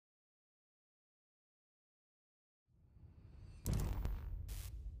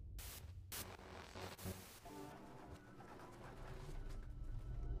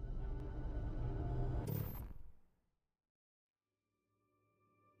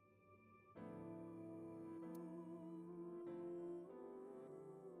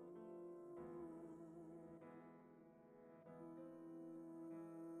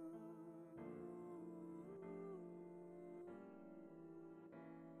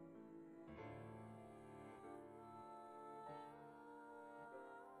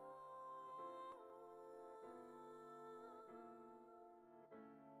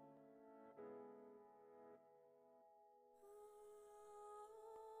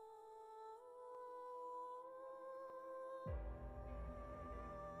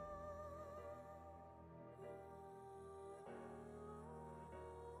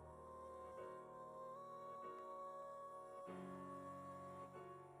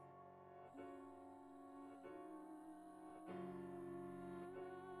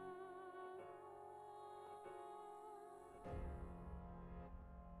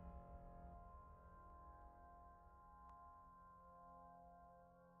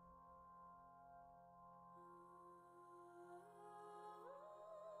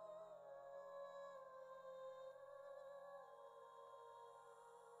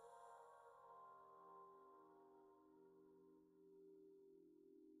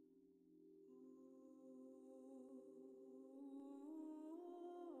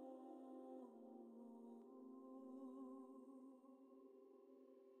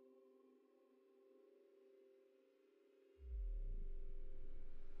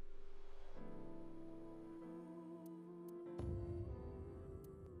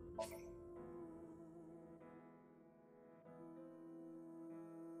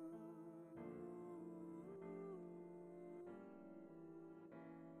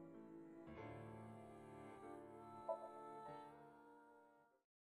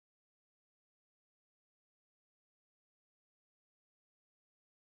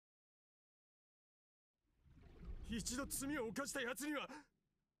一度罪を犯した奴には。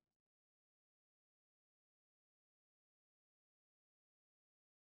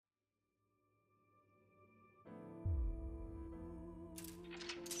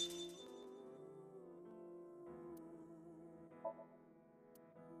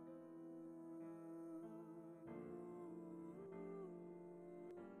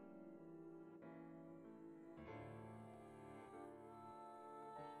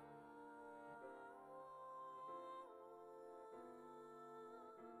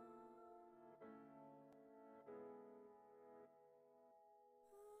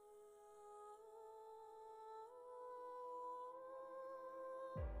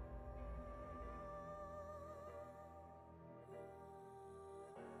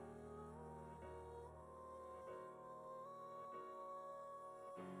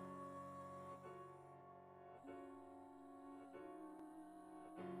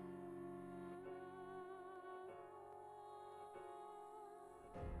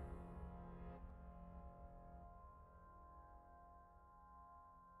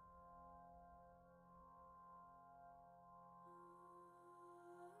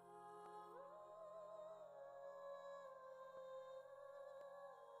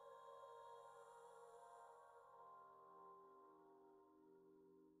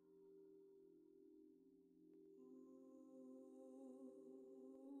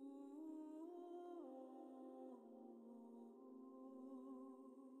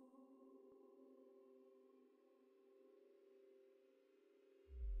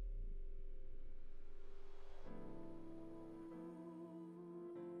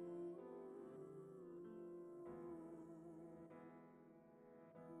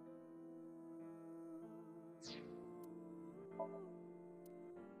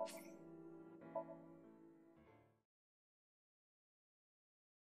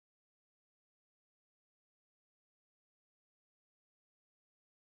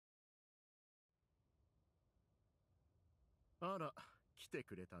あら、来て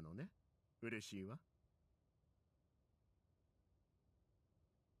くれたのね。嬉しいわ。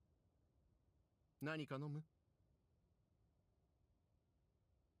何か飲む？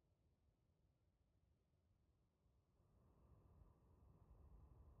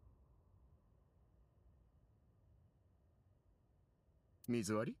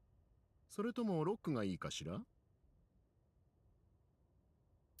水割り？それともロックがいいかしら？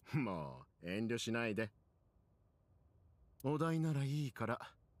もう遠慮しないで。お題ならいいから。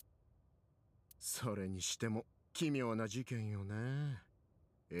それにしても奇妙な事件よね。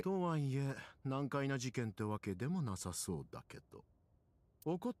とはいえ難解な事件ってわけでもなさそうだけど。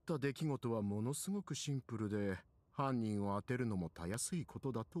起こった出来事はものすごくシンプルで、犯人を当てるのもたやすいこ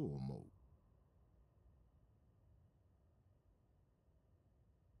とだと思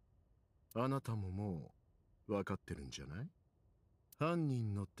う。あなたももう分かってるんじゃない？犯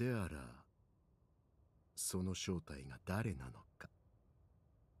人の手あら、その正体が誰なのか。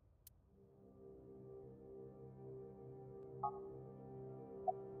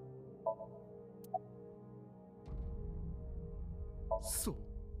そう、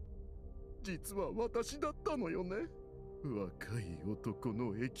実は私だったのよね。若い男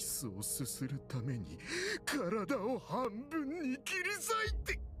のエキスをすするために体を半分に切り裂い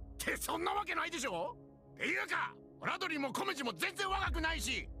て。ってそんなわけないでしょ。っていうかオラドリもコメジも全然若くない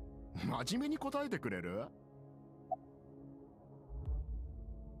し。真面目に答えてくれる？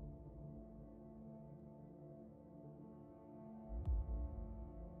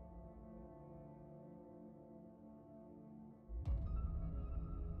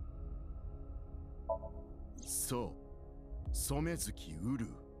そう、染月ウルー。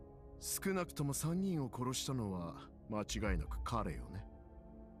少なくとも3人を殺したのは間違いなく彼よね。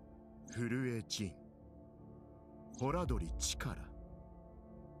古江仁、洞鳥力、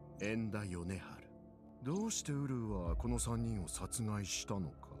縁田米春。どうしてウルーはこの3人を殺害したの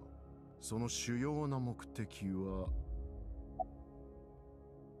か。その主要な目的は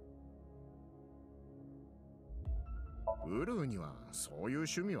ウルーにはそういう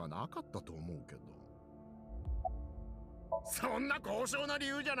趣味はなかったと思うけど。そんな高尚な理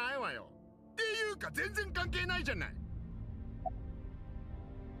由じゃないわよ。っていうか全然関係ないじゃない。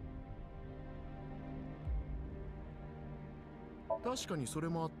確かにそれ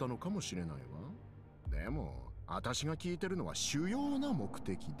もあったのかもしれないわ。でも私が聞いてるのは主要な目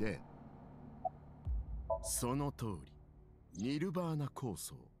的で、その通りニルバーナ構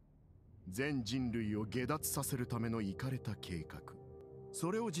想、全人類を下脱させるためのイカれた計画。そ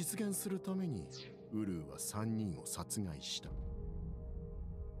れを実現するためにウルーは3人を殺害した。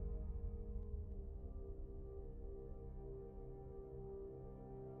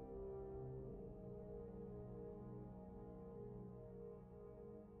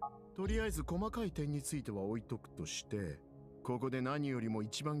とりあえず細かい点については置いとくとして、ここで何よりも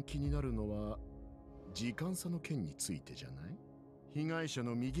一番気になるのは時間差の件についてじゃない？被害者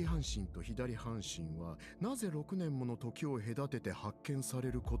の右半身と左半身はなぜ6年もの時を隔てて発見さ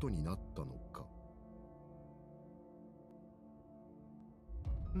れることになったのか。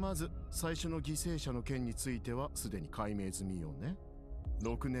まず最初の犠牲者の件についてはすでに解明済みよね。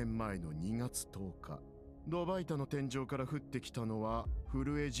6年前の2月10日、ドバイタの天井から降ってきたのは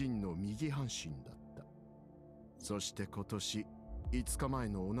震え陣の右半身だった。そして今年5日前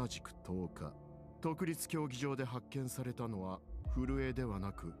の同じく10日、独立競技場で発見されたのは震えでは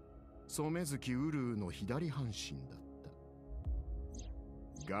なく染月ウルーの左半身だっ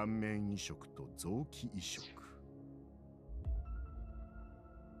た。顔面移植と臓器移植。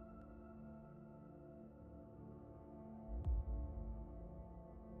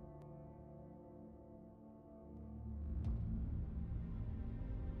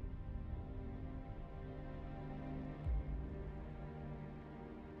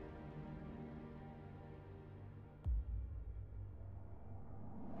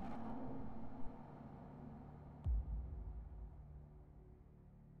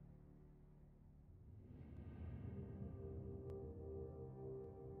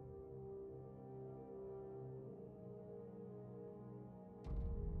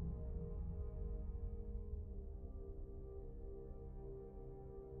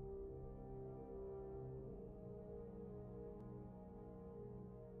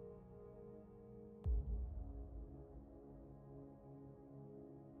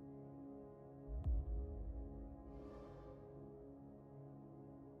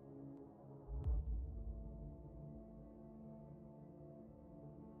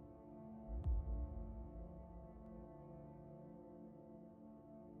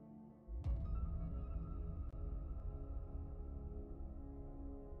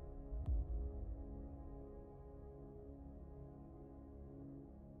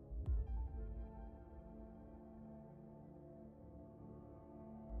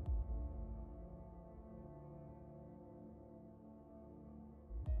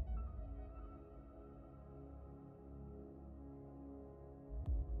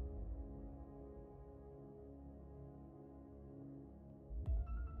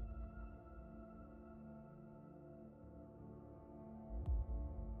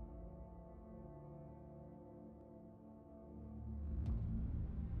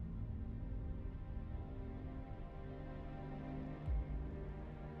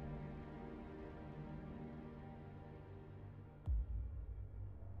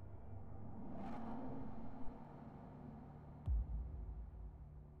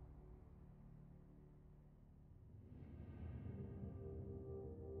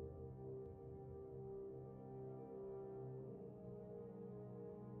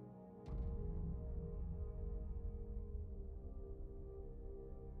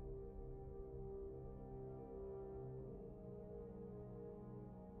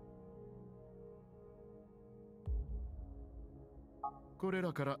これ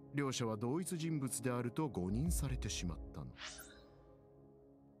らから両者は同一人物であると誤認されてしまった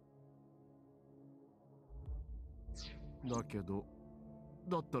のだけど、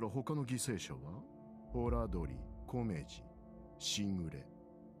だったら他の犠牲者はホラドリ、コメジ、シングレ、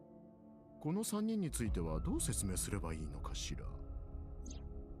この3人についてはどう説明すればいいのかしら。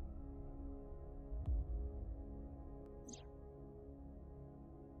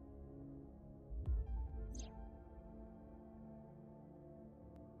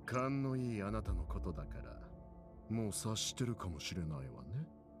勘のいいあなたのことだからもう察してるかもしれないわね。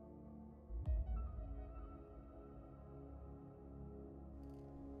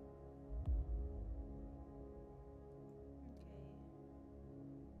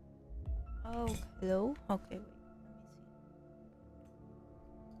Oh, hello? Okay, wait. Let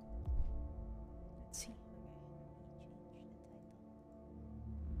me see. Let's see.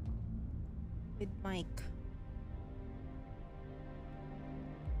 Okay, let me change the title. With Mike.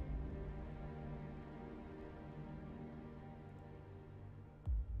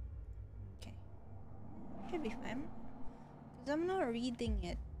 Okay. Should be fine. Because I'm not reading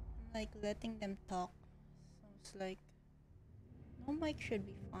it. I'm like letting them talk. So it's like, no mic should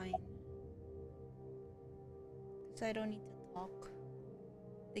be fine. Because I don't need to talk.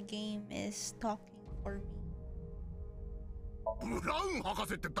 The game is talking for me. ブラウン博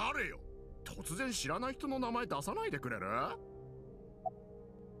士って誰よ？突然知らない人の名前出さないでくれる？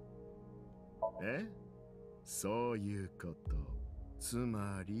え？そういうこと。つ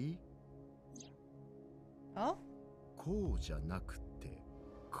まり、Oh? こうじゃなくて、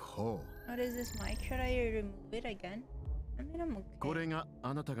こう。What is this mic? Should I remove it again? I mean, I'm こ okay. れが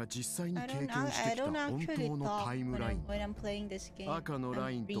あなたが実際に I 経 don't, 験して I きた don't 本 actually 当の talk タイム when ライン I'm playing this game. 赤の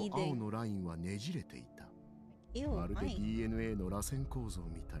ライ I'm ンと青 reading. のラインはねじれていた Ew, まるで why? DNA の螺旋構造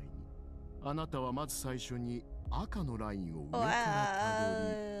みたいにあなたはまず最初に赤のラインを上 Oh, からた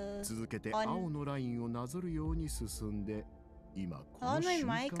どり続けて on- 青のラインをなぞるように進んで今この on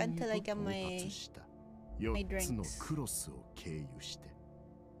my 瞬 mic 間へ until I と get my- 到達した my 4つの drinks. クロスを経由して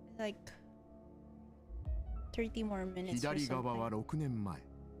Like 30 more minutes or 左側は something. 6年前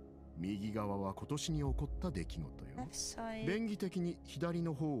右側は今年に起こった出来事よ Left side. 便宜的に左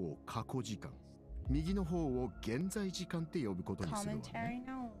の方を過去時間右の方を現在時間って呼ぶことにするわね Commentary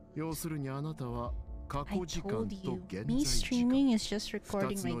now. 要するにあなたは過 I 去時間 told と you. 現 Me 在時間 streaming is just 2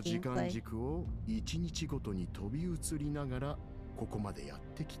 recording つ my の時間 gameplay. 軸を1日ごとに飛び移りながらここまでやっ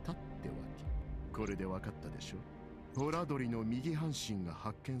てきたってわけこれで分かったでしょホラドリの右半身が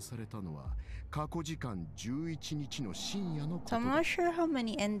発見されたのは過去時間11日の深夜のこ So と I'm だ not sure how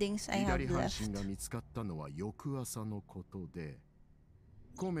many endings I have 左半 left. 身が見つかったのは翌朝のことで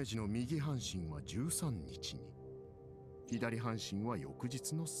コメジの右半身は13日に左半身は翌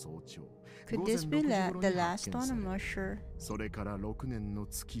日の早朝 Could this 午 be 前6時頃 the に発 last 見 one? され I'm not sure. それから6年の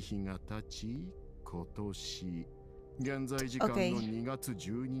月日が経ち今年現在時間の Okay. 2月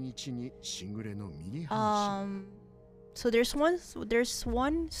12日にしぐれの右半 So there's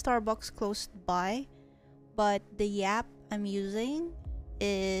one Starbucks close by, but the app I'm using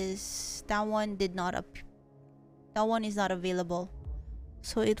is that one is not available.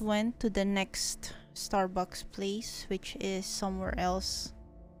 So it went to the next Starbucks place, which is somewhere else.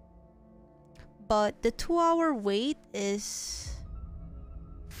 But the 2-hour wait is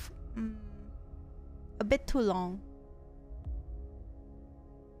a bit too long.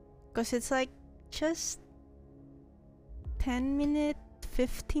 Because it's like just 10 minutes,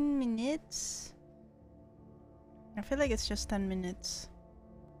 15 minutes. I feel like it's just 10 minutes.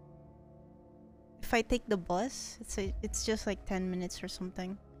 If I take the bus, it's just like 10 minutes or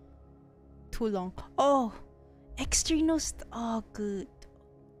something. Too long. Oh, Extrino's. Oh, good.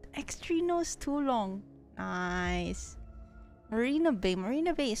 Extrino's too long. Nice. Marina Bay.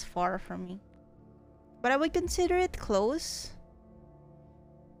 Marina Bay is far from me, but I would consider it close.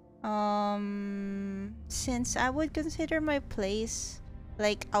 Since I would consider my place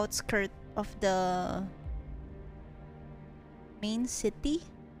like outskirt of the main city.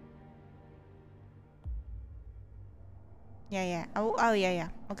 Yeah. Oh, yeah.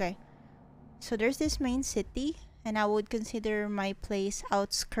 Okay. So there's this main city, and I would consider my place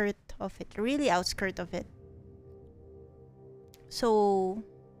outskirt of it. Really outskirt of it. So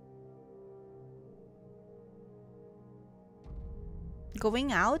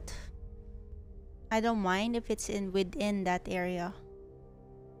going out, I don't mind if it's within that area.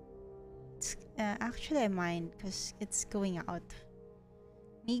 It's actually I mind because it's going out.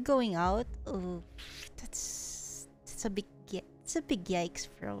 Me going out, that's a big yikes,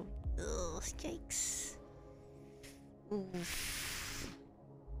 bro. Ugh, yikes. Oof.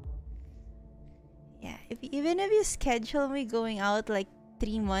 Yeah, even if you schedule me going out like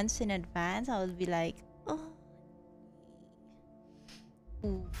 3 months in advance, I would be like, oh.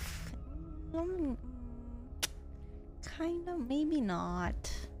 Oof. Kind of, maybe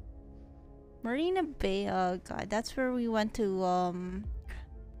not. Marina Bay, oh god, that's where we went to,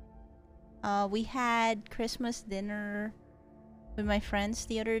 we had Christmas dinner with my friends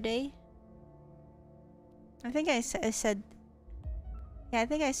the other day. I think I said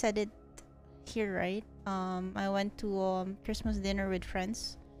it here, right? I went to Christmas dinner with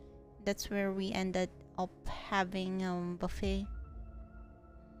friends. That's where we ended up having buffet.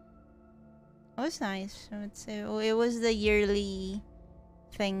 It was nice. It was the yearly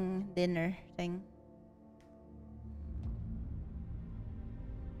dinner thing.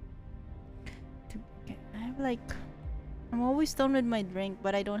 I'm always done with my drink,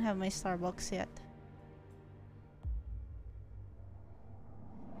 but I don't have my Starbucks yet.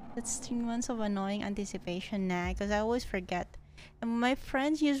 That's 3 months of annoying anticipation, nah, because I always forget. And my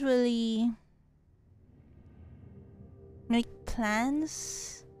friends usually make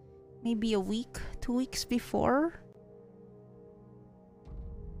plans maybe a week, 2 weeks before.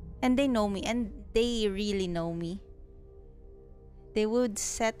 And they know me, and they really know me. They would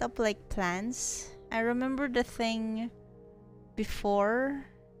set up like plans. I remember the thing before.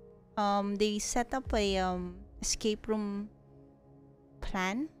 They set up a escape room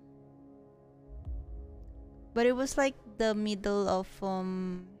plan. But it was like the middle of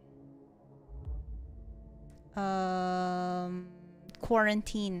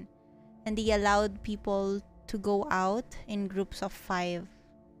quarantine, and they allowed people to go out in groups of 5.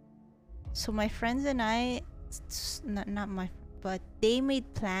 So my friends and I not my, but they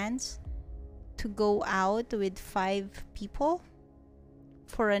made plans to go out with 5 people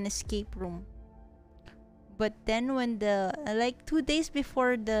for an escape room. But then when the like 2 days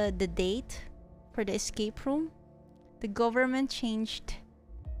before the date for the escape room, the government changed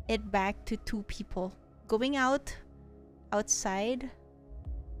it back to 2 people going outside.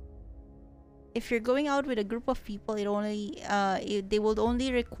 If you're going out with a group of people, they will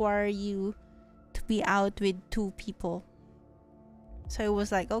only require you to be out with 2 people. So it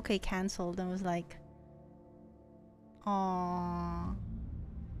was like, okay, cancelled. And I was like, aww,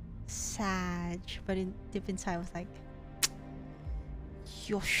 sad. But deep inside I was like,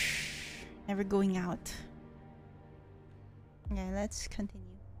 yosh, never going out. Okay, let's continue.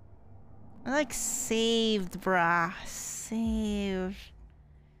 I like saved, bruh. Saved.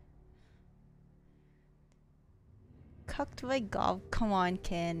 Cucked by Gov. Come on,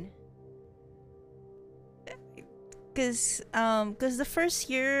 Ken. Cause the first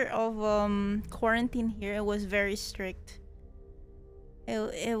year of quarantine here, it was very strict.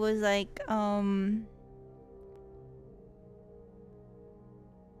 It was like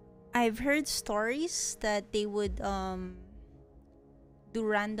I've heard stories that they would do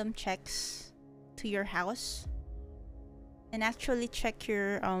random checks to your house and actually check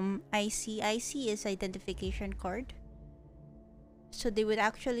your IC. IC is identification card. So they would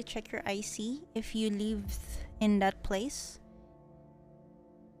actually check your IC if you lived in that place.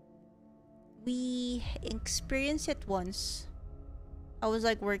 We experienced it once. I was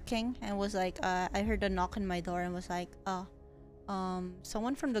like working and was like I heard a knock on my door and was like,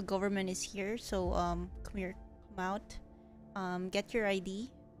 someone from the government is here, so come here, come out, get your ID.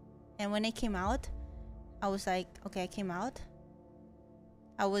 And when I came out, I was like, okay, I came out.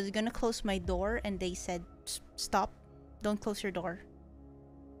 I was gonna close my door and they said, stop, don't close your door.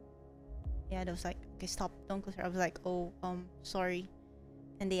 Yeah, they was like, okay, stop, don't close your door. I was like, oh, sorry.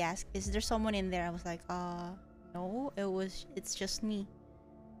 And they asked, is there someone in there? I was like, no, it's just me.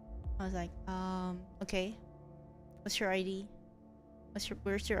 I was like, okay, what's your ID?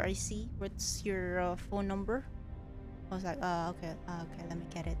 Where's your IC? What's your phone number? I was like, okay, let me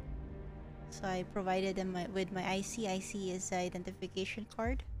get it. So I provided them with my IC. IC is the identification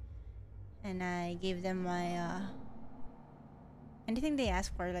card. And I gave them my, anything they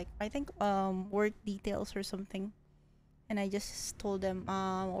asked for, like, I think, work details or something. And I just told them,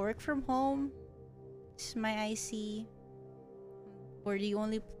 work from home. This is my IC. We're the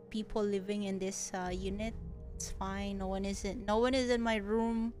only people living in this unit. It's fine. No one is in my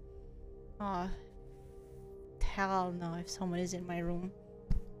room. Oh, hell no! If someone is in my room,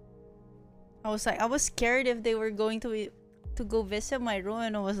 I was scared if they were going to go visit my room,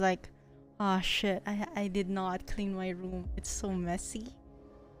 and I was like, oh shit! I did not clean my room. It's so messy.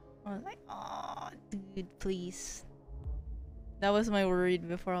 I was like, oh dude, please. That was my worry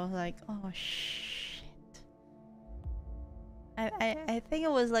before. I was like, oh shit. I think it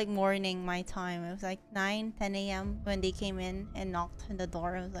was like morning my time. It was like 9-10 a.m. when they came in and knocked on the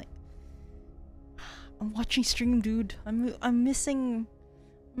door. I was like, I'm watching stream, dude. I'm missing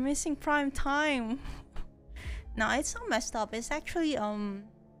prime time. No, it's not messed up. It's actually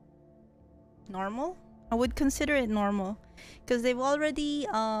normal. I would consider it normal because they've already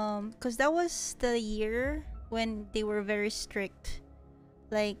because that was the year when they were very strict.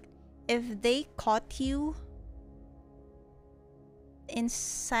 Like, if they caught you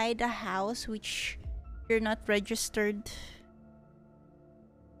inside a house which you're not registered,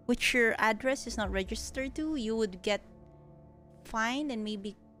 which your address is not registered to, you would get fined and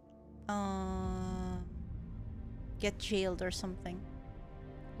maybe get jailed or something.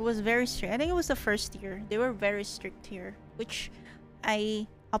 It was very strict. I think it was the first year. They were very strict here, which I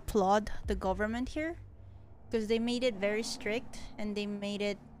applaud the government here because they made it very strict and they made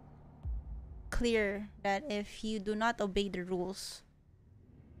it clear that if you do not obey the rules,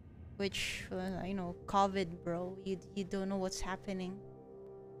 which COVID, bro, you don't know what's happening.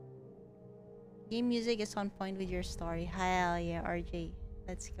 Game music is on point with your story. Hell yeah, RJ.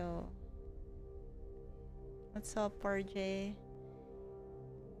 Let's go. What's up, RJ?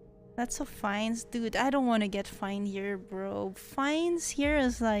 That's a fines, dude. I don't want to get fined here, bro. Fines here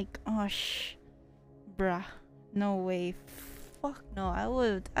is like, oh bruh, no way. Fuck no. I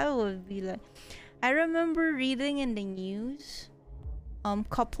would be like, I remember reading in the news,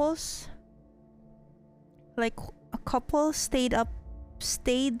 couples, like a couple stayed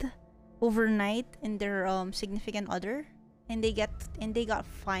overnight in their significant other, and they got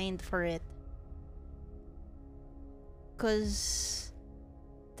fined for it because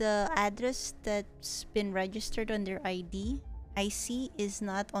the address that's been registered on their IC is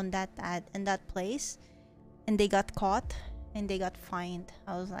not on that place, and they got caught and they got fined.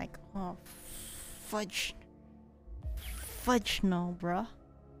 I was like, oh, fudge. Fudge no, bruh.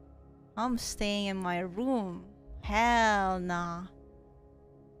 I'm staying in my room. Hell nah.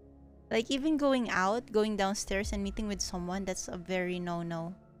 Like, even going out, going downstairs and meeting with someone, that's a very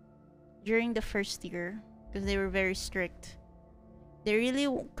no-no. During the first year, because they were very strict. They really,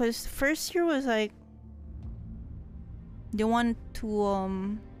 because first year was like, they want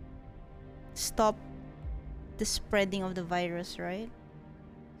to stop the spreading of the virus, right?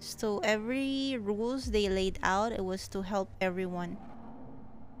 So every rules they laid out, it was to help everyone,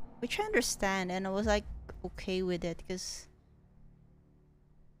 which I understand, and I was like okay with it, because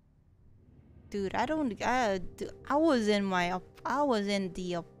dude, I was in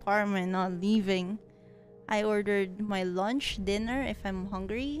the apartment, not leaving. I ordered my lunch, dinner if I'm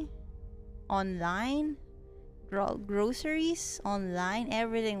hungry, online, groceries online,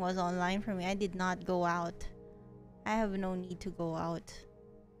 everything was online for me. I did not go out. I have no need to go out.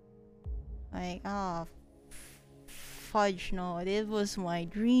 Like, oh, fudge no, it was my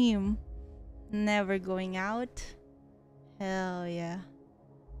dream. Never going out. Hell yeah.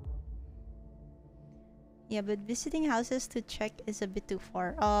 Yeah, but visiting houses to check is a bit too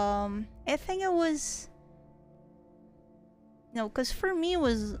far. I think it was... No, because for me it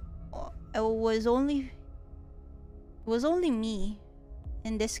was only me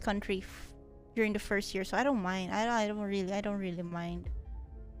in this country during the first year, so I don't mind. I don't really mind.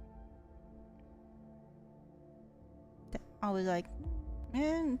 I was like,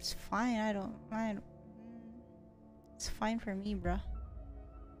 man, it's fine. I don't. It's fine for me, bruh.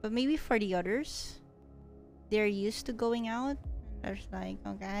 But maybe for the others, they're used to going out. There's like,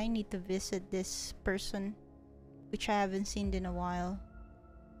 okay, I need to visit this person, which I haven't seen in a while.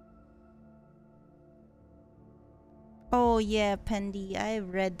 Oh yeah, Pendy, I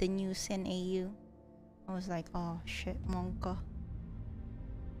read the news in AU. I was like, oh shit, Monka.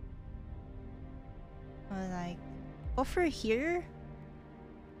 I was like, over here,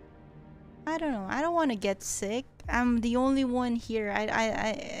 I don't know. I don't want to get sick. I'm the only one here.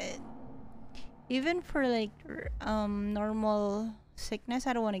 Even for like normal sickness,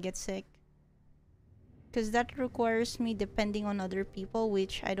 I don't want to get sick, because that requires me depending on other people,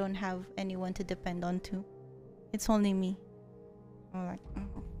 which I don't have anyone to depend on to. It's only me. I'm like,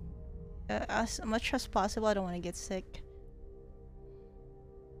 as much as possible, I don't want to get sick.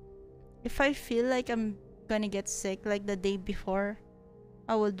 If I feel like I'm gonna get sick, like the day before,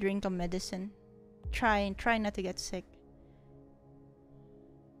 I will drink a medicine. Try not to get sick.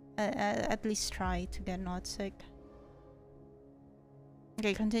 At least try to get not sick.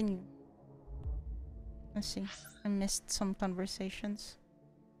 Okay, continue. Let's see. I missed some conversations.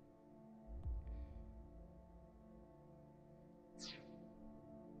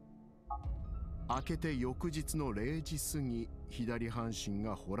明けて翌日の0時過ぎ、左半身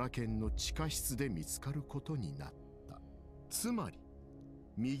がホラ犬の地下室で見つかることになった。つまり、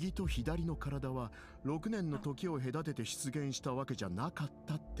右と左の体は6年の時を隔てて出現したわけじゃなかっ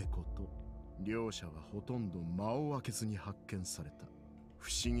たってこと。両者はほとんど間を空けずに発見された。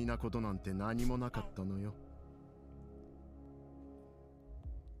不思議なことなんて何もなかったのよ。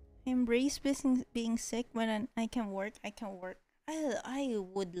Embrace being sick when I can work. I can work. I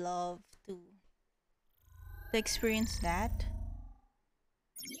would love to experience that.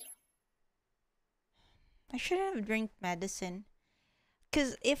 I shouldn't have drank medicine,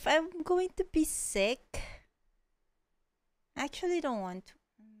 because if I'm going to be sick, I actually don't want to.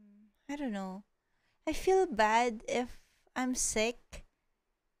 I don't know. I feel bad if I'm sick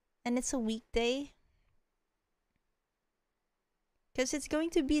and it's a weekday, because it's going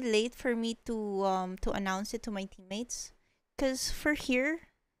to be late for me to announce it to my teammates. Because for here,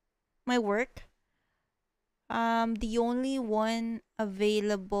 my work, the only one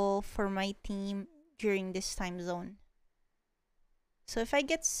available for my team during this time zone. So if I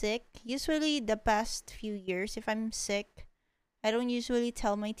get sick, usually the past few years, if I'm sick, I don't usually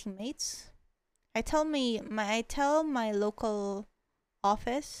tell my teammates. I tell my local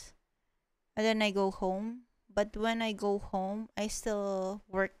office, and then I go home. But when I go home, I still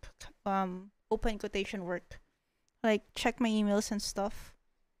work, open quotation work, like check my emails and stuff.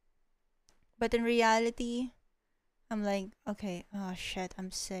 But in reality, I'm like, okay, oh shit, I'm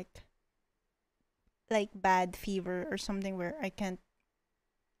sick. Like bad fever or something where I can't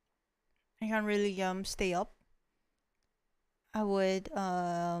really stay up. I would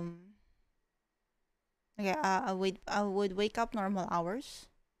okay, I would wake up normal hours.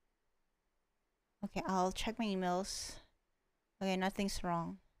 Okay, I'll check my emails. Okay, nothing's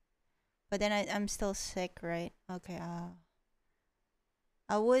wrong. But then I'm still sick, right? Okay,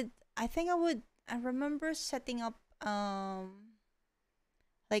 I I remember setting up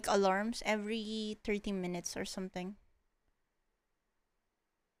like alarms every 30 minutes or something.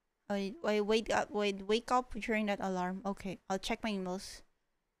 I wake up during that alarm. Okay, I'll check my emails.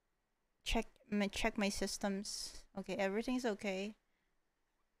 Check my systems. Okay, everything's okay.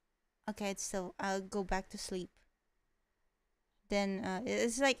 Okay, I'll go back to sleep. Then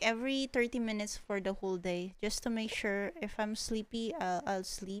it's like every 30 minutes for the whole day, just to make sure if I'm sleepy, I'll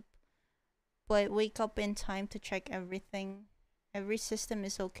sleep. But wake up in time to check everything. Every system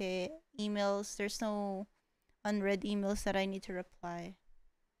is okay. Emails, there's no unread emails that I need to reply.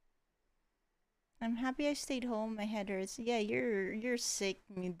 I'm happy I stayed home. My head hurts. Yeah, you're sick,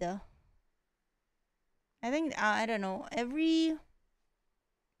 Mida. I think I don't know. Every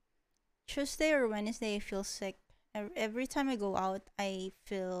Tuesday or Wednesday I feel sick. Every time I go out, I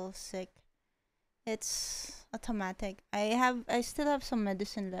feel sick. It's automatic. I still have some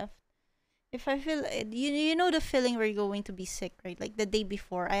medicine left. If I feel you know the feeling where you're going to be sick, right? Like the day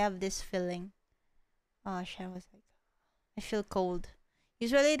before, I have this feeling. Oh shit, I was like, I feel cold.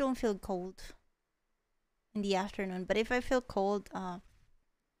 Usually I don't feel cold in the afternoon, but if I feel cold,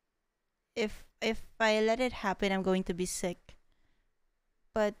 if I let it happen, I'm going to be sick.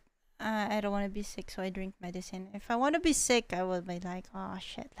 But I don't want to be sick, so I drink medicine. If I want to be sick, I will be like, oh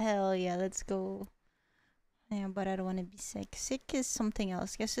shit, hell yeah, let's go. Yeah, but I don't want to be sick. Sick is something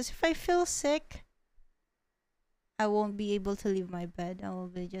else. Guess if I feel sick, I won't be able to leave my bed. I will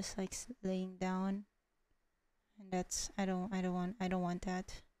be just like laying down, and that's I don't want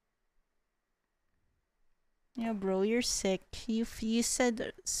that. Yeah, bro, you're sick. You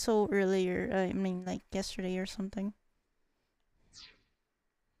said so earlier. I mean, like yesterday or something.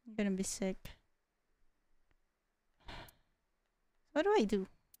 You're gonna be sick. What do I do?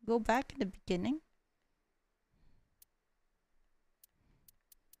 Go back in the beginning?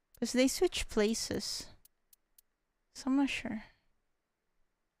 Because they switch places. So I'm not sure.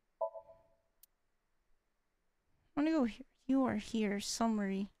 I wanna go here. You are here.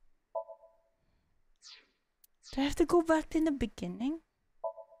 Summary. Do I have to go back in the beginning?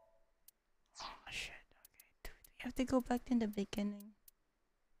 Oh shit. Okay, dude. We have to go back in the beginning.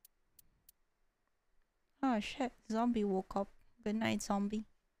 Oh shit. Zombie woke up. Good night, zombie.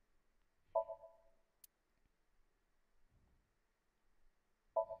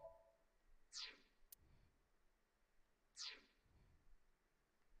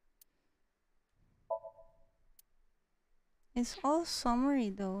 It's all summary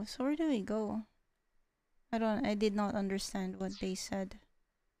though. So where do we go? I did not understand what they said.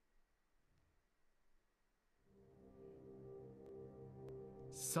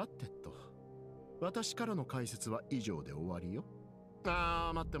 Sateto. 私からの解説は以上で終わりよ。あ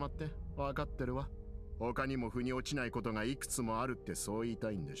あ、待って待って。わかってるわ。他にも腑に落ちないことがいくつもあるってそう言い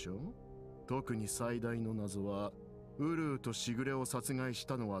たいんでしょ？特に最大の謎は、ウルーとしぐれを殺害し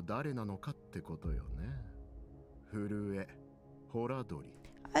たのは誰なのかってことよね。震え、ホラドリ。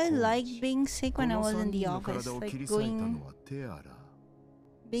I like being sick when I was in the office, like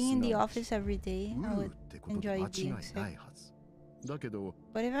being in the office every day. I would enjoy being sick.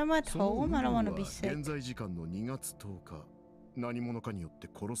 But if I'm at home, I don't want to be sick. 現在時間の2月10日、何者かによって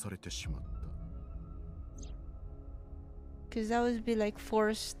殺されてしまった。Because I would be like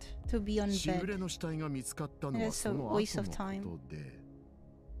forced to be on bed. しぐれの死体が見つかったのはその後のことで。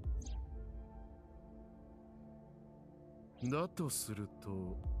だとする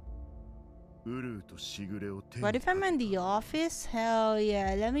と、ウルーとしぐれを手に。But if I'm in the office, hell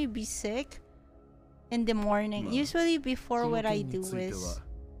yeah, let me be sick in the morning. Usually before what I do is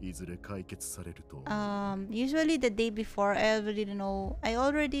usually the day before I already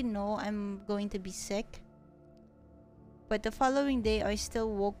know I'm going to be sick. But the following day I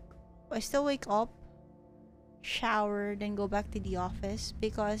still wake up, shower, then go back to the office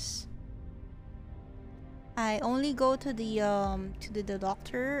because I only go to the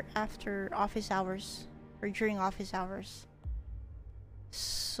doctor after office hours or during office hours.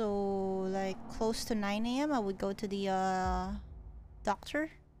 So like close to 9 a.m. I would go to the doctor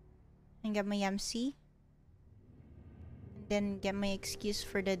and get my MC and then get my excuse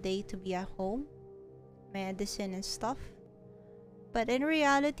for the day to be at home, medicine and stuff. But in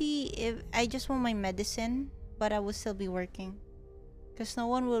reality, if I just want my medicine, but I will still be working because no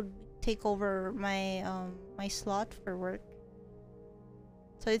one will take over my my slot for work.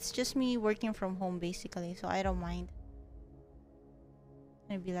 So it's just me working from home basically, so I don't mind.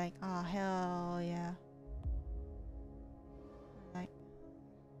 I'd be like, oh hell yeah. Like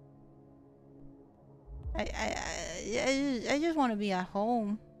I just want to be at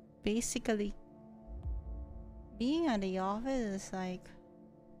home basically. Being at the office is like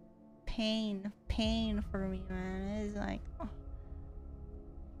pain for me, man. It's like, oh,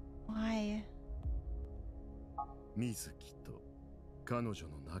 why? 水木と彼女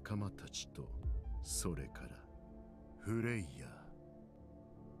の仲間たちと、それからフレイヤ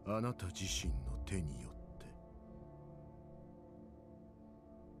ー、あなた自身の手によって。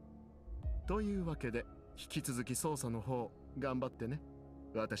というわけで、引き続き捜査の方頑張ってね。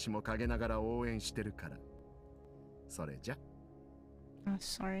私も陰ながら応援してるから。それじゃ。Oh,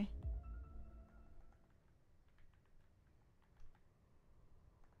 sorry.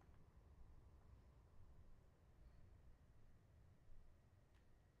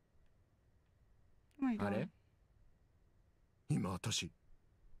 Oh my あ god. れ？今私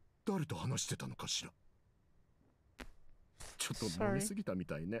誰と話してたのかしら。ちょっと飲みすぎたみ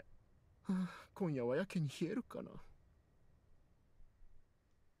たいね。はあ、今夜はやけに冷えるかな。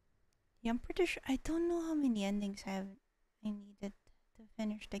Yeah, I'm pretty sure. I don't know how many endings I needed to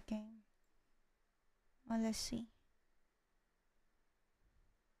finish the game. Well, let's see.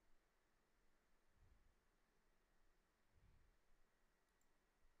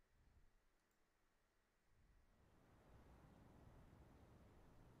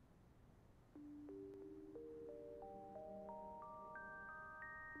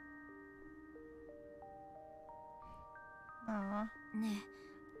 Aw. ね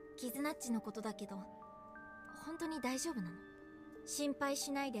え、キズナッチのことだけど、本当に大丈夫なの？心配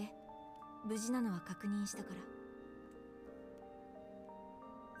しないで。無事なのは確認したから。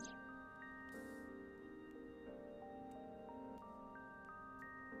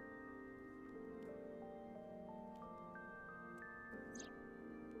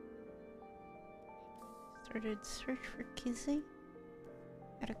Started search for Kizzy.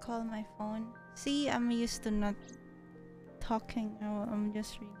 Gotta call my phone. See, I'm used to not talking. I'm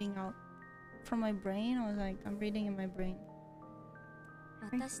just reading out from my brain. I was like, I'm reading in my brain.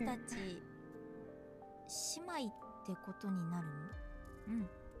 私たち姉妹ってことになるの？うん。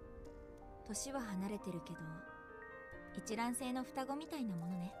年は離れてるけど、一卵性の双子みたいなも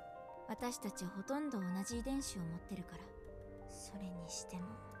のね。私たちほとんど同じ遺伝子を持ってるから。それにしても、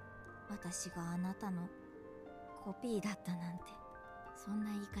私があなたのコピーだったなんて、そんな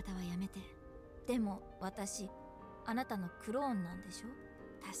言い方はやめて。でも私、あなたのクローンなんでしょ？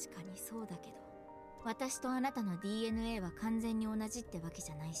確かにそうだけど、私とあなたの DNA は完全に同じってわけ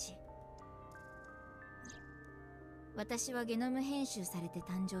じゃないし。私はゲノム編集されて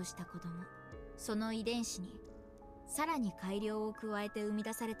誕生した子供、その遺伝子にさらに改良を加えて生み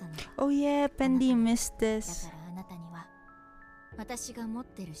出されたのが。Oh yeah, Pendy missed this. だからあなたには私が持っ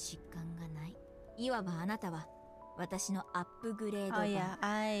てる疾患がない。いわばあなたは私のアップグレード版。Oh yeah,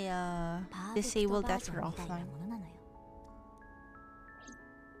 I パーフェクト disabled バ that ージョ for ンみたいな offline. ものなのよ。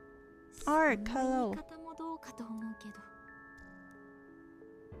 Ark, その hello. 言い方もどうかと思うけど。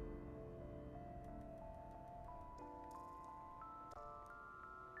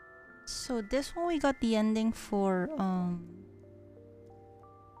So this one we got the ending for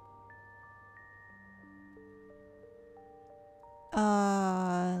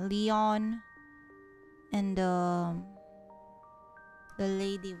Leon and the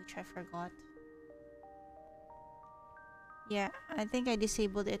lady which I forgot. Yeah, I think I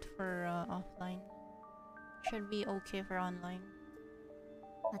disabled it for offline. Should be okay for online.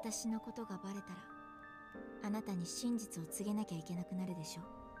 私のことがバレたらあなたに真実を告げなきゃいけなくなるでしょ。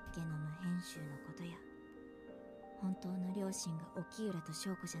ゲノム編集のことや本当の両親が沖浦と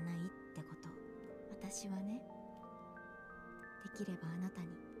翔子じゃないってこと。私はね、できればあなたに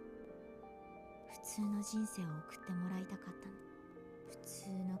普通の人生を送ってもらいたかったの。普通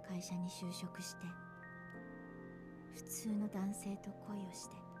の会社に就職して、普通の男性と恋をし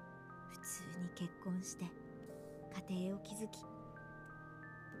て、普通に結婚して家庭を築き、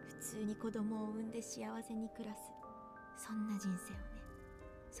普通に子供を産んで幸せに暮らす、そんな人生をね。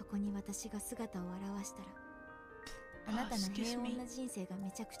そこに私が姿を現したらあなたの平穏な人生が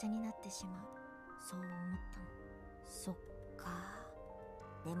めちゃくちゃになってしまう。そう思ったの。そっか。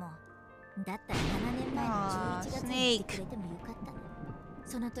でもだったら7年前の11月に来てくれてもよかったの。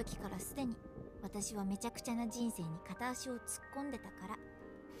その時からすでに私はめちゃくちゃな人生に片足を突っ込んでたから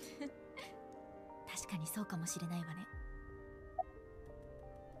確かにそうかもしれないわね。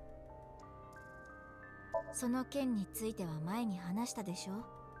その件については前に話したでしょ。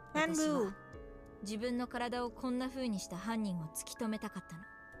私は自分の体をこんな風にした犯人を突き止めたかったの。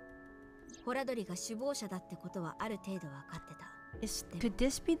ホラドリが首謀者だってことはある程度分かってた。Could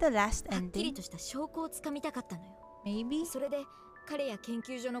this be the last はっきり ending? とした証拠をつかみたかったのよ。 Maybe? それで彼や研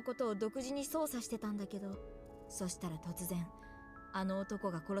究所のことを独自に捜査してたんだけど、そしたら突然あの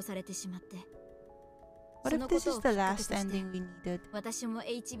男が殺されてしまって。What if this is the last ending we needed? 私も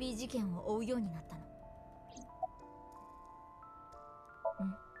HB 事件を追うようになったの。う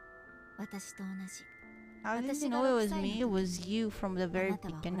ん、私と同じ。 How did you know it was me? It was you from the あ very なた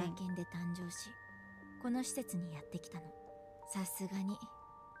はホラ beginning. 犬で誕生し、この施設にやってきたの。さすがに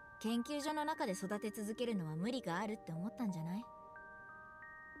研究所の中で育て続けるのは無理があるって思ったんじゃない？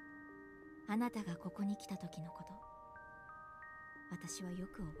あなたがここに来た時のこと、私はよ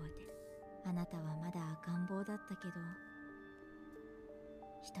く覚えてる。あなたはまだ赤ん坊だったけど、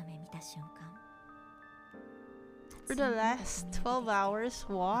一目見た瞬間、 For the last 12 hours?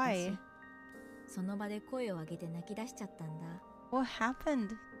 Why? 私その場で声を上げて泣き出しちゃったんだ。 What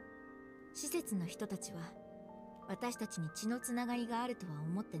happened? 施設の人たちは私たちに血のつながりがあるとは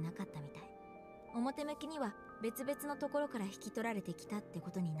思ってなかったみたい。表向きには別々のところから引き取られてきたって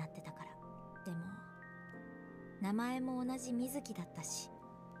ことになってたから。でも名前も同じ水木だったし、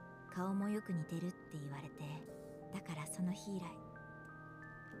顔もよく似てるって言われて、だからその日以来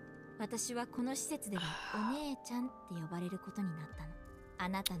私はこの施設ではお姉ちゃんって呼ばれることになったの。あ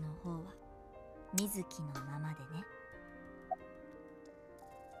なたの方は水木のままでね。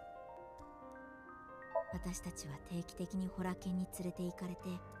私たちは定期的にホラ犬に連れて行かれて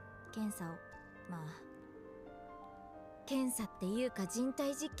検査を、まあ検査っていうか人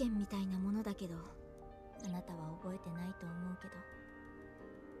体実験みたいなものだけど、あなたは覚えてないと思うけど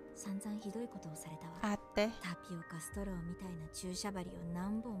散々ひどいことをされたわ。Ate. タピオカストローみたいな注射針を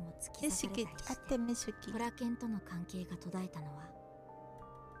何本も突き刺されたり Misuki. して、 Ate Misuki. ホラ犬との関係が途絶えたのは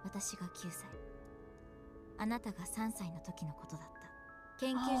私が9歳、あなたが3歳の時のことだった。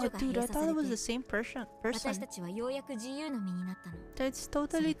研究 Oh, 所が閉 dude, I 鎖さ thought れ it was て the same person. 私たちはようやく自由の身になったの。 That's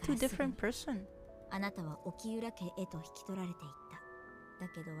totally two それからすぐに different person. あなたは沖浦家へと引き取られていった。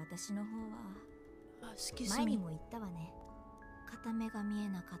だけど私の方は Oh, excuse 前に me. も言ったわね。片目が見え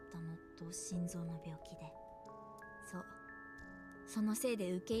なかったのと心臓の病気で。そう、そのせい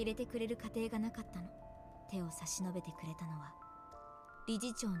で受け入れてくれる家庭がなかったの。手を差し伸べてくれたのは理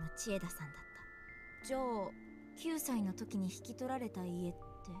事長の千枝さんだった。じゃあ9歳の時に引き取られた家って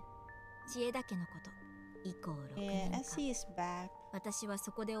千枝家のこと以降6 Yeah, 年間 Essie is back. 私は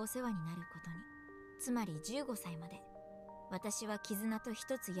そこでお世話になることに。つまり15歳まで私は絆と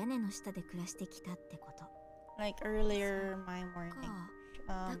一つ屋根の下で暮らしてきたってこと。 Like earlier my morning.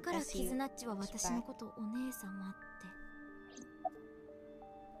 だから Essie 絆っちは was 私 back. のことをお姉様って。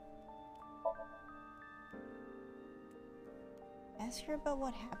 Ask her about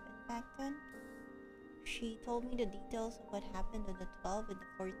what happened back then. She told me the details of what happened on the 12th and the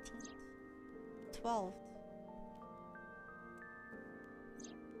 14th. 12th.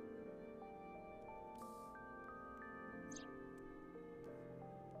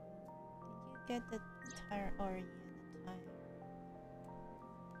 Did you get the tire? Or yeah, the tire.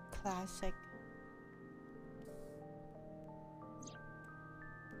 Classic.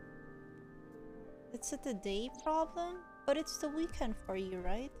 It's a today problem, but it's the weekend for you,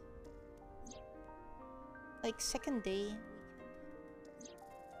 right? Like second day weekend.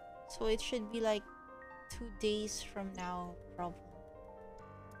 So it should be like 2 days from now problem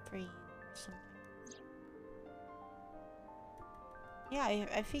for you or something. Yeah,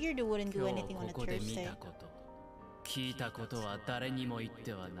 I figured you wouldn't do 今日 anything on こ a こで見 Thursday. たこと聞いたことは誰にも言っ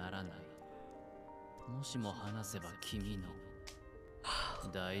てはならない。もしも話せば君の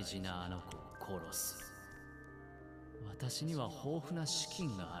大事なあの子を殺す。私には豊富な資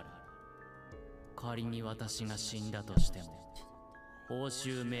金がある。仮に私が死んだとしても報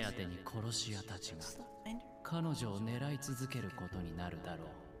酬目当てに殺し屋たちが彼女を狙い続けることになるだろ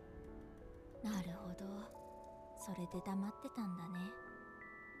う。なるほど、それで黙ってたんだね。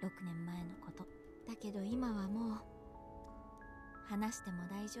6年前のことだけど今はもう話しても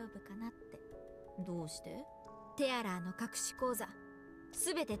大丈夫かなって。どうして？テアラーの隠し口座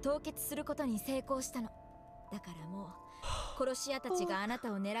すべて凍結することに成功したの。だからもう殺し屋たちがあな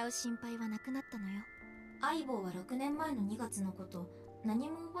たを狙う心配はなくなったのよ。相棒は6年前の2月のこと何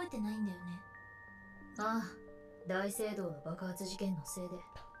も覚えてないんだよね。ああ、大聖堂の爆発事件のせいで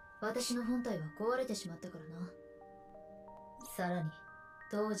私の本体は壊れてしまったからな。さらに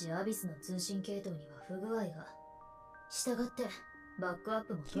当時アビスの通信系統には不具合が。したがってバックアッ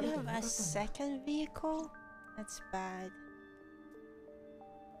プも You 取れて have なか a ったんだ。 second vehicle? That's bad.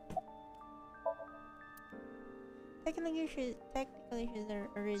 Technically she's the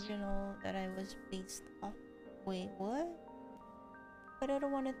original that I was based off. Wait, what? But I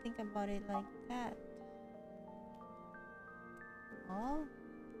don't want to think about it like that. Oh?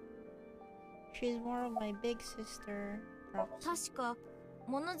 She's more of my big sister. Proxy. 確か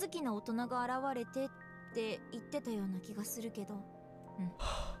物好きな大人が現れてって言ってたような気がするけど。うん。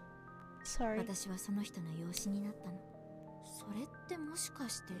Sorry. 私はその人の養子になったの。それってもしか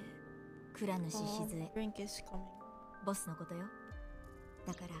して倉主静江、 Drink is coming. ボスのことよ。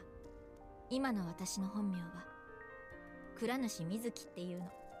だから今の私の本名は倉主瑞希っていう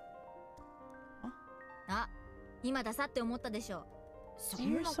の。あ、今ださって思ったでしょ。そ I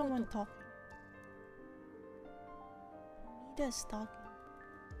ん hear なこと。 someone talking. Mida's talking.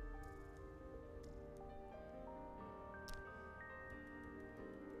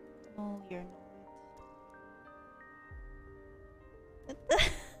 Oh, you're not.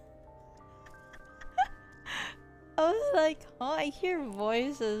 I was like, huh? I hear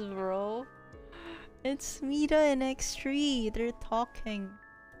voices, bro. It's Mida and X3. They're talking.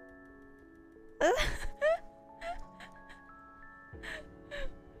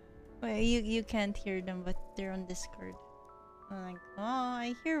 Wait, you can't hear them, but they're on Discord. I'm like, oh,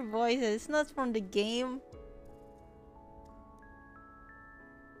 I hear voices. It's not from the game.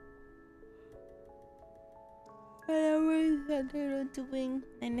 They're not doing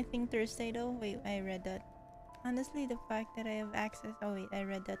anything Thursday though. Wait, I read that. Honestly, the fact that I have access. Oh wait, I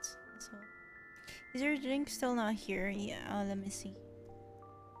read that as well. Is your drink still not here? Yeah. Let me see.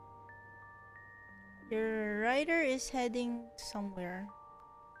 Your rider is heading somewhere.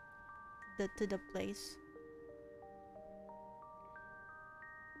 To the place.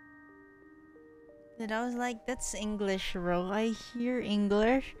 And I was like, that's English, bro. I hear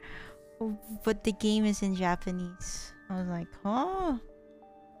English, but the game is in Japanese. I was like, huh?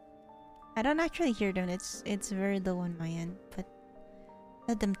 I don't actually hear them. It's very low on my end, but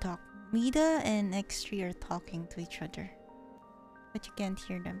let them talk. Mida and X3 are talking to each other, but you can't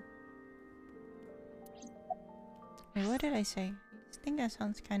hear them. Wait, what did I say? I think that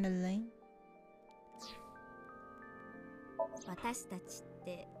sounds kind of lame. 私たちっ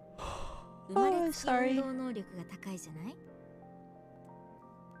て生まれつき運動能力が高いじゃない？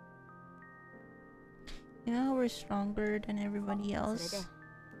 You know how we're stronger than everybody それ else. で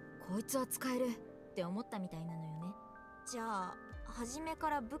こいつは使えるって思ったみたいなのよね。じゃあ初めか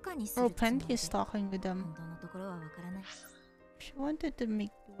ら部下にする Oh, つもり Plenty で is talking with them. 本当のところはわからない。 She wanted to make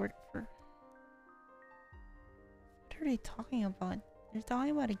it work for. What are they talking about? They're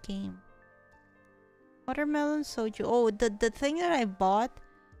talking about a game. Watermelon soju. Oh, the thing that I bought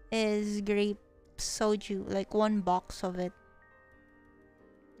is grape soju, like one box of it.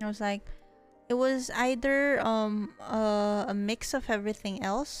 I was like, it was either a mix of everything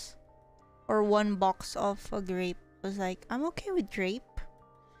else or one box of a grape. I was like, I'm okay with grape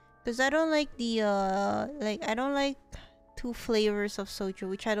because I don't like the I don't like two flavors of soju,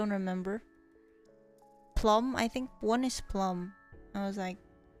 which I don't remember. Plum, I think one is plum. I was like,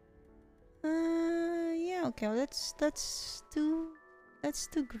 yeah, okay, let's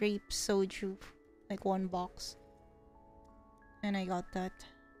do grape soju, like one box, and I got that.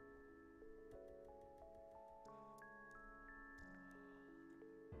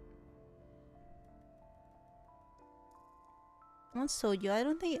 What's soju? I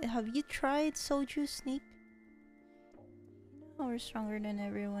don't think. Have you tried soju, Sneak? You know we're stronger than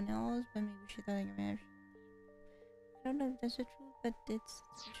everyone else, but maybe she doesn't give me. I don't know if that's the truth, but it's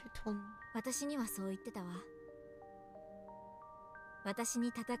what she told me. 私にはそう言ってたわ。私に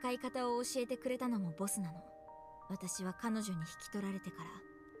戦い方を教えてくれたのもボスなの。私は彼女に引き取られてから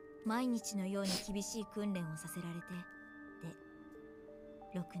毎日のように厳しい訓練をさせられて、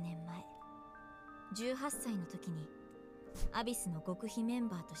で、6年前、18歳の時にアビスの極秘メン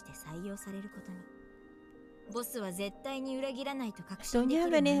バーとして採用されることに。ボスは絶対に裏切らないと確信でき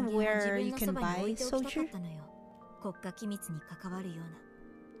る人間を自分のそばに置いておきたかったのよ。国家機密に関わるような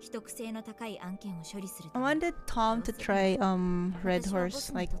秘匿性の高い案件を処理するた I め。 wanted Tom to try Red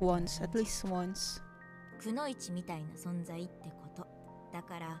Horse like once, at least once. くのいちみたいな存在ってこと。だ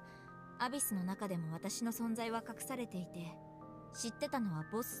からアビスの中でも私の存在は隠されていて、知ってたのは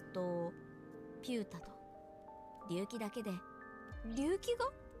ボスとピュータと龍騎だけで。龍騎が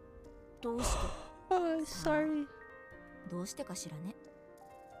どうして？ Oh, sorry. どうしてかしらね。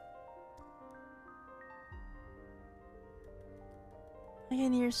I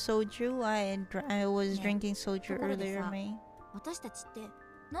can hear soju. I was Yeah. drinking soju ところで earlier, さ、 May. 私たちって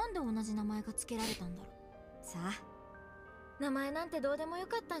なんで同じ名前が付けられたんだろう。さあ、名前なんてどうでもよ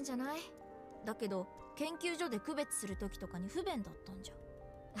かったんじゃない？だけど研究所で区別する時とかに不便だったんじゃ。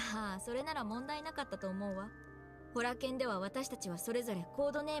ああ、それなら問題なかったと思うわ。ホラケンでは私たちはそれぞれコ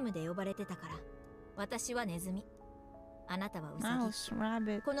ードネームで呼ばれてたから。私はネズミ、あなたはウサギ。 Mouse,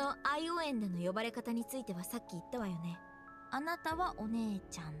 rabbit. このアイオエンでの呼ばれ方についてはさっき言ったわよね。あなたはお姉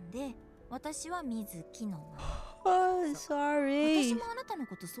ちゃんで、私は水木の名前。 Oh, sorry. 私もあなたの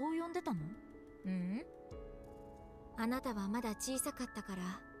ことそう呼んでたの？うん。あなたはまだ小さかったか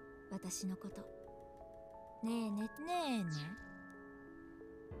ら私のこと。ねえね、ねえね。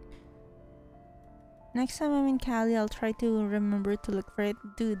Next time I'm in Cali, I'll try to remember to look for it.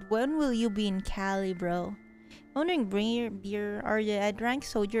 Dude, when will you be in Cali, bro? I'm wondering, bring your beer. RJ, I drank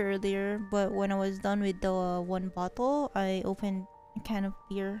soju earlier, but when I was done with the one bottle, I opened a can of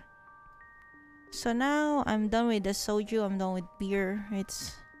beer. So now I'm done with the soju, I'm done with beer.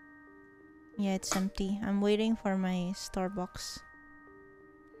 It's empty. I'm waiting for my Starbucks.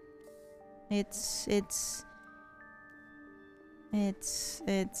 It's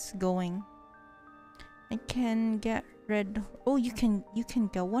going. I can get red. Oh, you can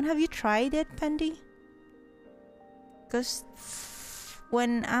get one. Have you tried it, Pendy? Cause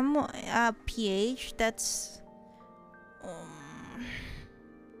when I'm a PH, that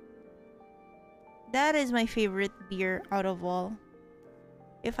is my favorite beer out of all.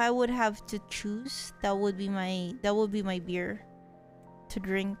 If I would have to choose, that would be my beer to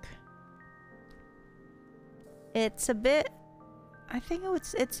drink. It's a bit, I think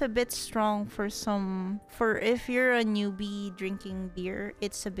it's a bit strong for if you're a newbie drinking beer,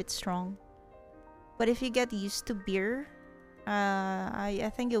 it's a bit strong. But if you get used to beer,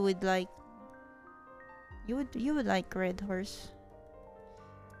 I think you would like Red Horse.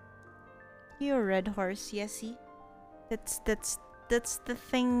 You're Red Horse, yesy. That's the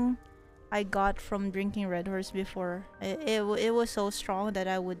thing I got from drinking Red Horse before. It was so strong that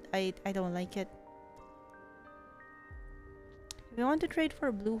I don't like it. If you want to trade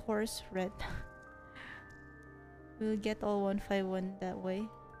for Blue Horse, red. We'll get all 151 that way.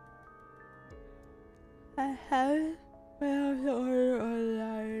 I have to order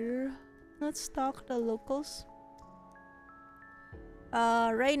online. Not stock the locals.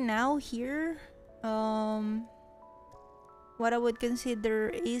 Right now here, what I would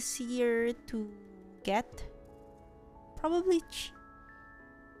consider easier to get, probably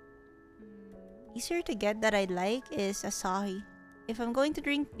easier to get that I like is Asahi. If I'm going to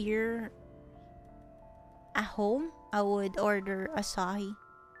drink beer at home, I would order Asahi.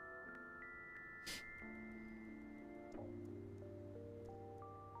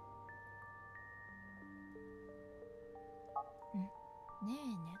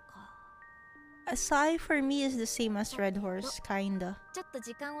 Asahi for me is the same as Red Horse, kinda. ちょっと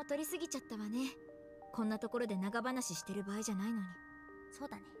時間を取りすぎちゃったわね。こんなところで長話してる場合じゃないのに。そう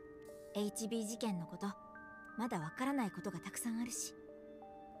だね。HB 事件のこと、まだわからないことがたくさんあるし。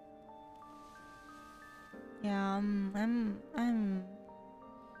Yeah, I'm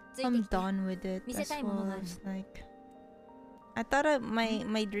done with it as well as like I thought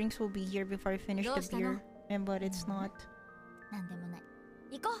my drinks will be here before I finish the beer, but it's not. なんでもない。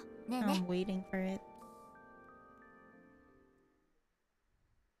行こう。ねえね。I'm waiting for it.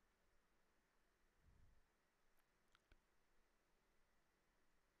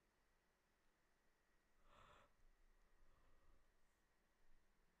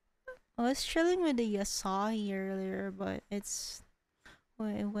 I was chilling with the Asahi earlier, but it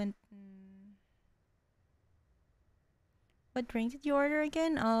went. What drink did you order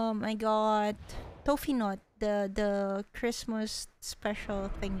again? I got toffee nut, the Christmas special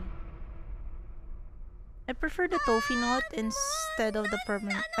thing. I prefer the toffee nut instead of the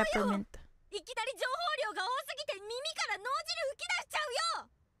peppermint. いきなり情報量が多すぎて耳から脳汁吹き出しちゃう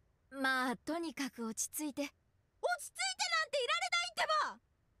よ。まあとにかく落ち着いて。落ち着いてなんていられないってば。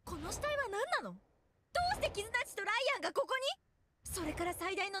この死体は何なの？どうして絆地とライアンがここに？それから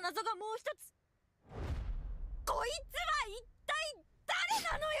最大の謎がもう一つ。こいつは一体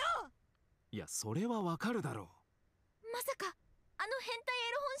誰なのよ。いや、それはわかるだろう。まさかあの変態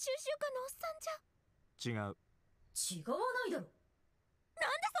エロ本収集家のおっさんじゃ。違わないだろ。なんで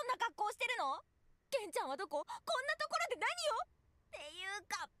そんな格好してるの？ケンちゃんはどこ？こんなところで何を？っていう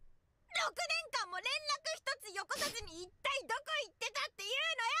か6年間も連絡一つよこさずに一体どこ行ってたっていう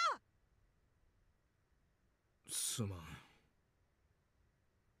のよ。すまん。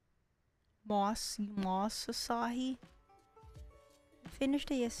Moss Asahi.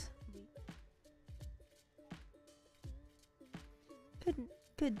 Finished it, yes. Good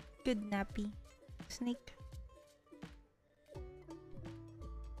nappy. Snake.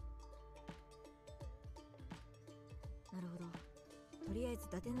 なるほど。とりあえず伊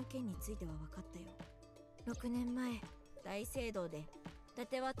達の件については分かったよ。6年前、大聖堂で伊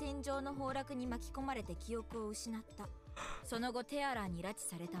達は天井の崩落に巻き込まれて記憶を失った。その後テアラーに拉致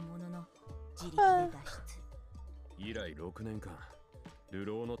されたものの自力で脱出。以来6年間流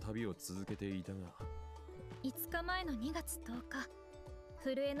浪の旅を続けていたが、5日前の2月10日、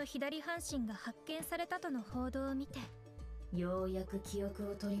震えの左半身が発見されたとの報道を見て、ようやく記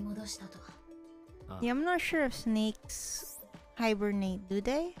憶を取り戻したと。Yeah, I'm not sure if snakes hibernate, do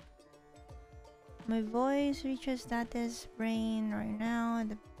they? My voice reaches Date's brain right now.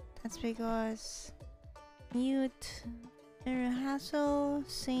 That's because mute, hassle,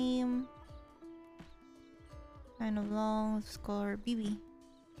 same kind of long score BB.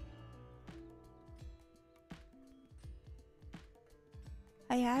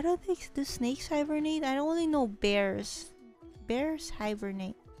 I don't think do snakes hibernate. I only know bears. Bears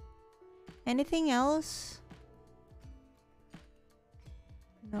hibernate. Anything else?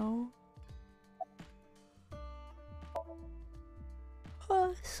 No.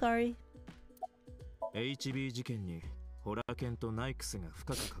 Oh, sorry. HB 事件にホラー犬とナイクスが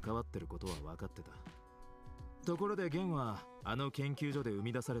深く関わってることは分かってた。ところでゲンはあの研究所で生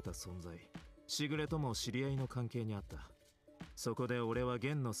み出された存在、しぐれとも知り合いの関係にあった。そこで俺は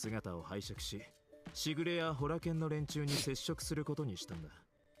ゲンの姿を拝借し、しぐれやホラ犬の連中に接触することにしたんだ。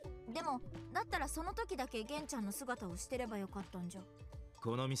でもだったらその時だけゲンちゃんの姿をしてればよかったんじゃ。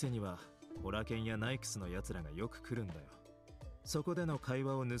この店にはホラ犬やナイクスのやつらがよく来るんだよ。そこでの会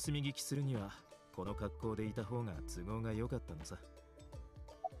話を盗み聞きするにはこの格好でいた方が都合が良かったのさ。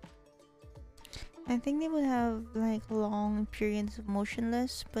I think they would have like long periods of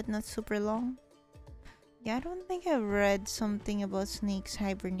motionless, but not super long. Yeah, I don't think I've read something about snakes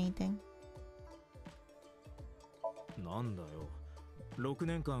hibernating. なんだよ、6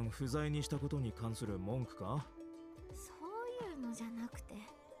年間不在にしたことに関する文句か？そういうのじゃなくて、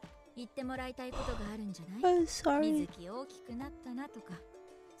言ってもらいたいことがあるんじゃない？ I'm sorry. 水木大きくなったなとか、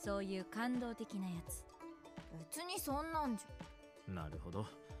そういう感動的なやつ。別にそんなんじゃ。なるほど。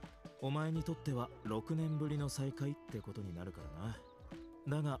お前にとっては6年ぶりの再会ってことになるか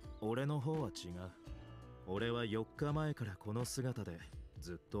らな。だが俺の方は違う。俺は4日前からこの姿で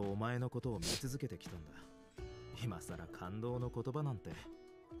ずっとお前のことを見続けてきたんだ。今さら感動の言葉なんて。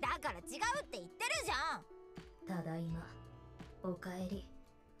だから違うって言ってるじゃん。ただいま。おかえり。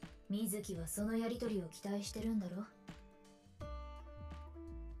水木はそのやりとりを期待してるんだろ。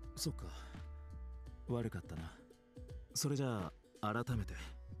そっか、悪かったな。それじゃあ改めて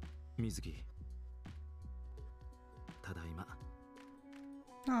水木、ただいま。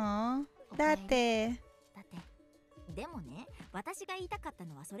ああ、だってでもね、私が言いたかった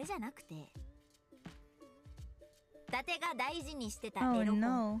のはそれじゃなくて、伊達が大事にしてたエロ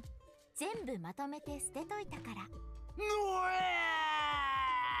本、全部まとめて捨てといたから。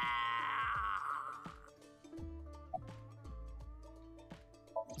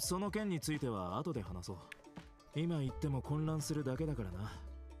その件については後で話そう。今言っても混乱するだけだからな。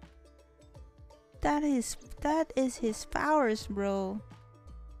That is his powers, bro.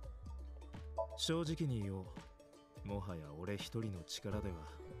 正直に言おう。もはや俺一人の力では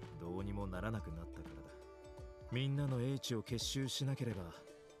どうにもならなくなったからだ。みんなの英知を結集しなければ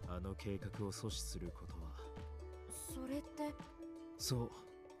あの計画を阻止することは。それって。そう、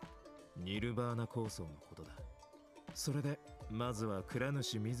ニルバーナ構想のことだ。それでまずは蔵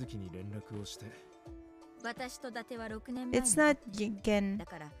主水木に連絡をして。私と伊達は6年前。It's not Gen.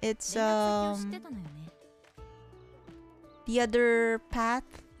 It's the other path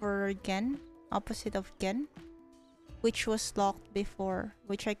for Gen, opposite of Gen, which was locked before,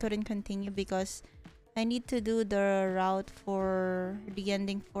 which I couldn't continue because I need to do the route for the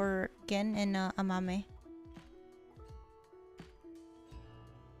ending for Gen and Amame.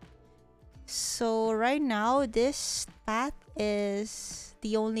 So right now this path is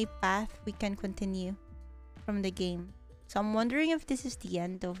the only path we can continue from the game. So I'm wondering if this is the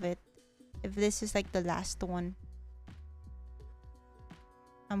end of it, if this is like the last one.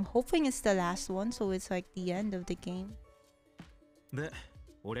 I'm hoping it's the last one, so it's like the end of the game. で、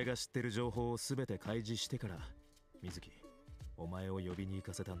俺が知ってる情報をすべて開示してから水木、お前を呼びに行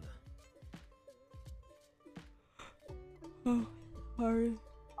かせたんだ。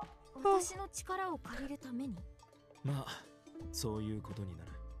私の力を借りるために。まあ、そういうことにな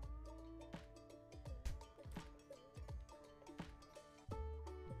る。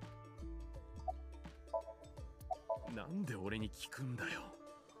なんで俺に聞くんだよ。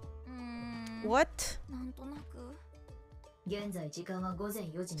What? なんとなく。現在時間は午前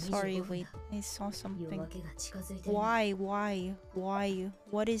4時25分だ。Sorry, wait. I saw something. 夜明けが近づいてる。Why?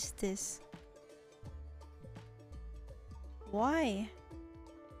 What is this? Why?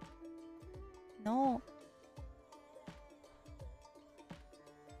 No.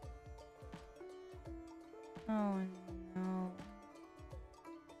 Oh no.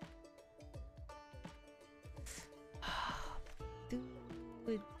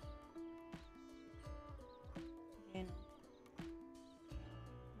 Dude. Okay, no.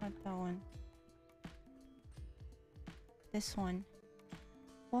 Not that one. This one.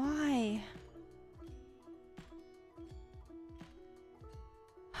 Why?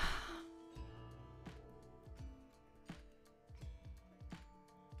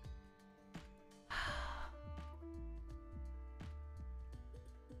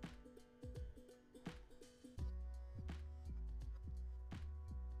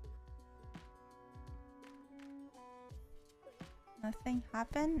 Nothing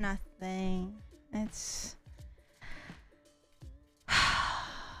happened? Nothing. It's...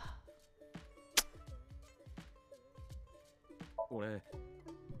 俺、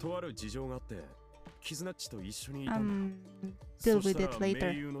とある事情があって、キズナッチと一緒にいたんだ。 deal そ with した it ら盟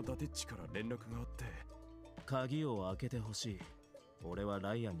later. 友のダテッチから連絡があって。鍵を開けてほしい。俺は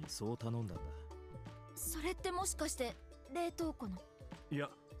ライアンにそう頼んだんだ。それってもしかして冷凍庫の？いや、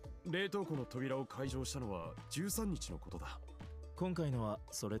冷凍庫の扉を開錠したのは13日のことだ。今回のは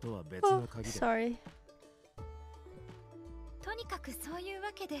それとは別 Oh, の鍵で。 sorry. とにかくそういう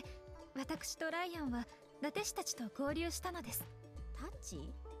わけで、私とライアンはラテシたちと合流したのです。タッ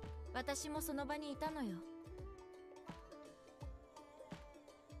チ？私もその場にいたのよ。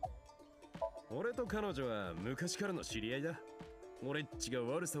俺と彼女は昔からの知り合いだ。俺っちが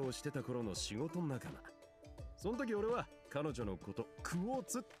悪さをしてた頃の仕事仲間。その時俺は彼女のことクォー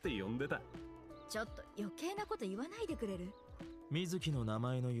ツって呼んでた。ちょっと余計なこと言わないでくれる？水木の名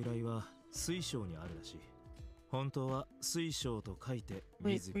前の由来は水晶にあるらしい。本当は水晶と書いて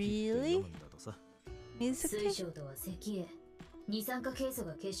水木って読むんだとさ。水晶とは石英、二酸化ケイ素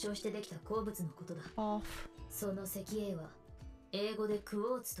が結晶してできた鉱物のことだ。Off. その石英は英語でク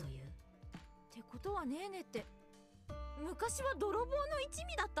ォーツという。ってことはねえねって昔は泥棒の一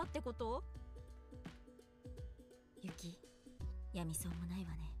味だったってこと？ユキ、やみそうもない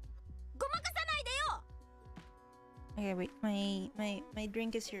わね。ごまかさないでよ。 Okay, wait. My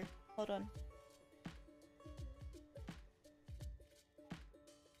drink is here. Hold on.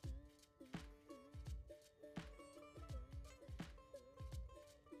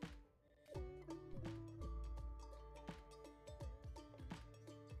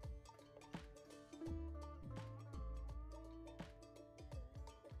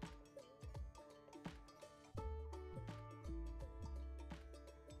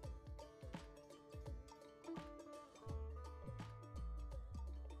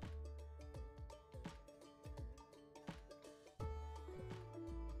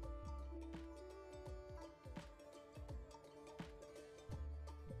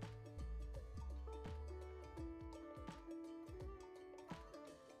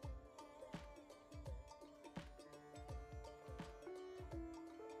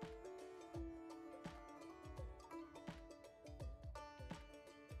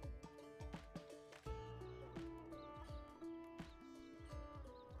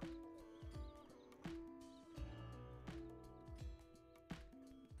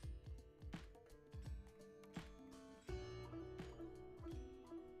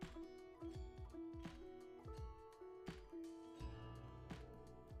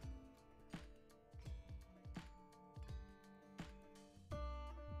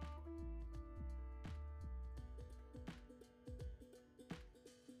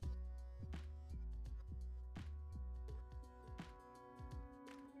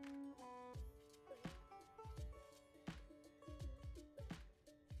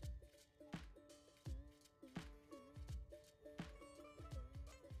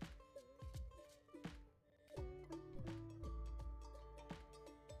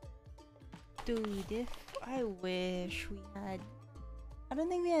 Dude, if I wish we had... I don't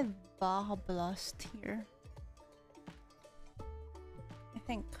think we had Baja Blast here. I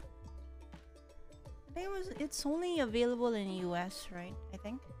think it's only available in US, right? I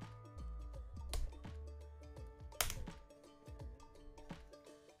think.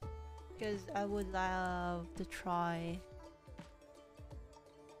 Because I would love to try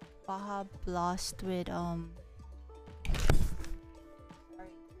Baja Blast with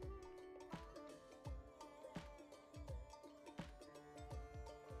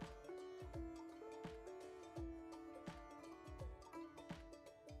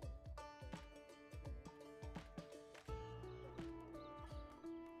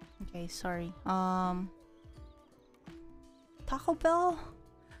okay, sorry. Taco Bell?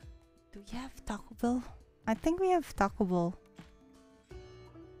 Do we have Taco Bell? I think we have Taco Bell.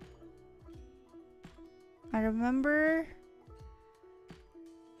 I remember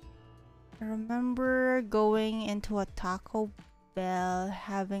going into a Taco Bell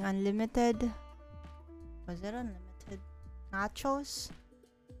having unlimited. Was it unlimited nachos?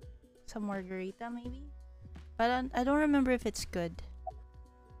 Some margarita maybe? But I don't remember if it's good.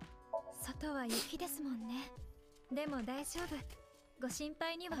 外は雪ですもんね。でも大丈夫。ご心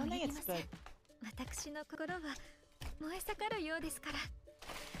配には及びません。私の心は燃え盛るようですから。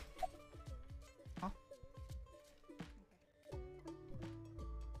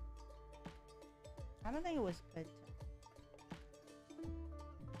I don't think it was good.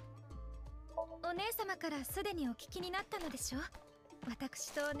 お姉様からすでにお聞きになったのでしょう。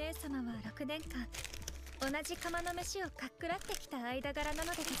私とお姉様は6年間同じ釜の飯をかっくらってきた間柄な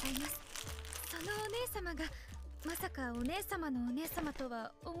のでございます。そのお姉様がまさかお姉様のお姉様と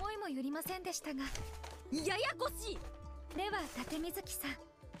は思いもよりませんでしたが、ややこしい。では伊達瑞希さん、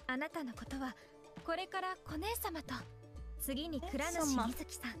あなたのことはこれから小姉様と、次に倉主瑞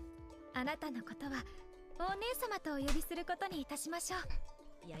希さん、あなたのことはお姉様とお呼びすることにいたしましょ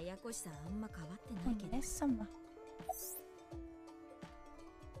う。ややこしさあんま変わってないけど。お姉様。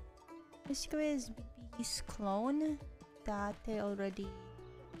Basically, is BB's clone. Date already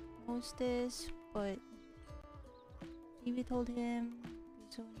knows this, but BB told him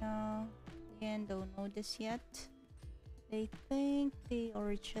Suna and don't know this yet. They think they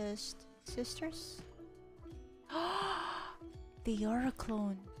are just sisters. They are a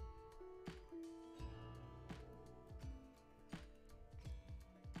clone.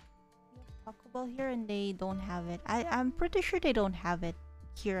 Taco Bell here and they don't have it. I'm pretty sure they don't have it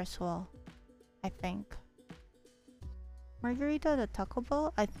here as well. I think. Margarita the Taco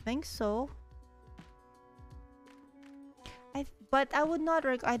Bell? I think so. But I would not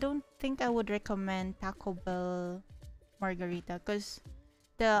I don't think I would recommend Taco Bell Margarita, because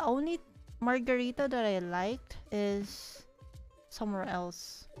the only Margarita that I liked is somewhere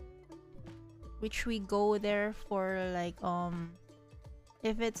else, which we go there for like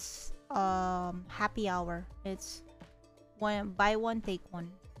if it's happy hour, it's buy one take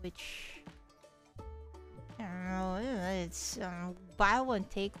one, which I don't know, it's buy one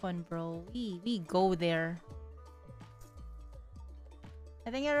take one, bro. We go there. I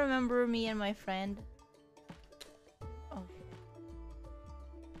think I remember me and my friend. Oh,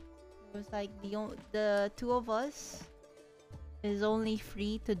 it was like the two of us is only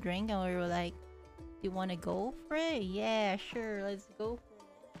free to drink, and we were like, "You want to go for it? Yeah, sure, let's go for it."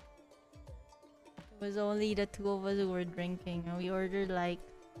 It was only the two of us who were drinking, and we ordered like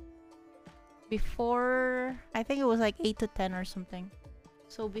before. I think it was like 8 to 10 or something.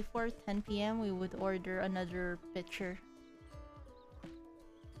 So before 10 p.m. we would order another pitcher.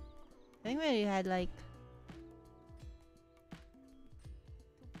 I think we had like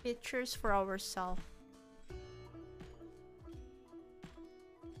 2 pitchers for ourselves.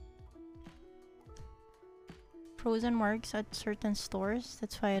 Frozen marks at certain stores.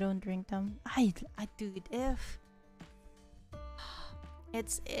 That's why I don't drink them. I dude, if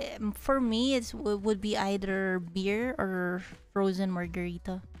it's for me, it would be either beer or frozen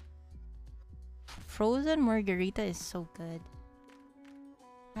margarita. Frozen margarita is so good.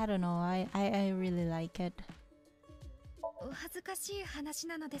 I don't know. I really like it. お恥ずかしい話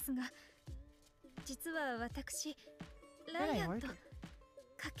なのですが、実は私ライアンと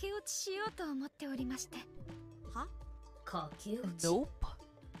駆け落ちしようと思っておりまして。は？駆け落ち。Nope.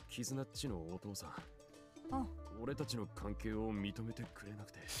 キズナッチのお父さん。あ、俺たちの関係を認めてくれな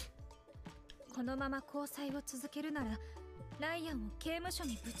くて。このまま交際を続けるなら、ライアンを刑務所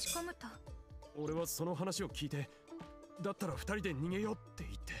にぶち込むと。俺はその話を聞いて、だったら二人で逃げようって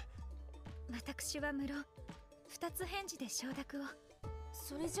言って。私は無論二つ返事で承諾を。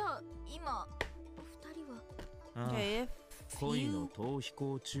それじゃあ今お二人は。Okay, if 恋 you の逃避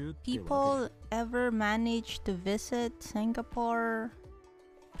行中ってわけ people ever manage to visit Singapore,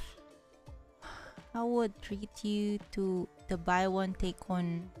 I would treat you to the buy one take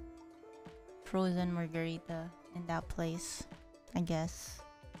one frozen margarita in that place. I guess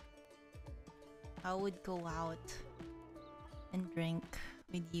I would go out and drink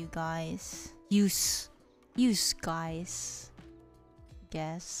with you guys. Use guys.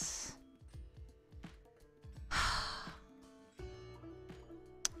 Guess.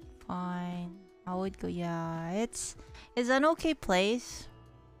 Fine. I would go. Yeah, it's an okay place.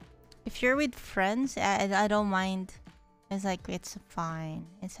 If you're with friends, I don't mind. It's like it's fine.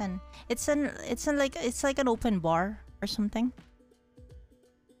 It's like an open bar or something.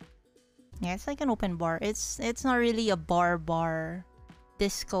 Yeah, it's like an open bar. It's not really a bar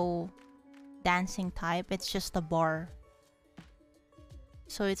disco dancing type. It's just a bar.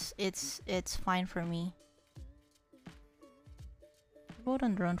 So it's fine for me. Vote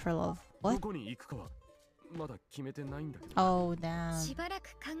on Drone for Love. ど What? こに行くかはまだ決めてないんだけど。Oh damn. しばらく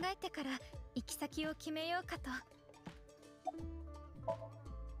考えてから行き先を決めようかと。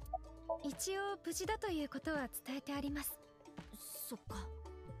一応無事だということは伝えてあります。そっか。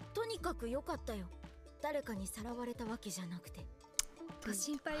とにかく良かったよ。誰かにさらわれたわけじゃなくて。ご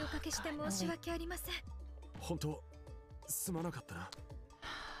心配おかけして申し訳ありません。本当すまなかったな。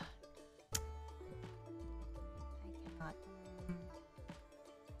I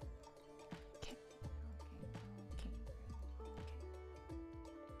cannot. Okay.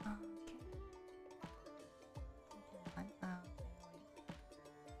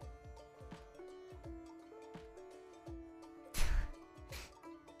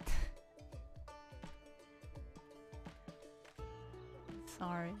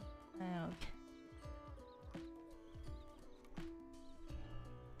 sorry. Okay.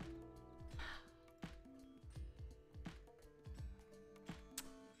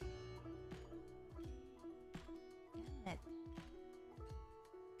 Damn it.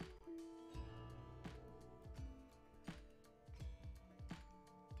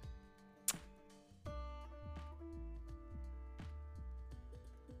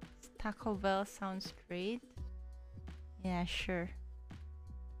 Taco Bell sounds great. Yeah, sure.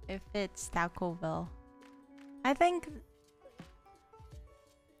 If it's Taco Bell. I think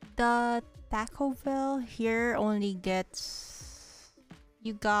the Taco Bell here only gets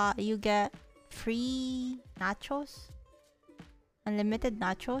you get free nachos. Unlimited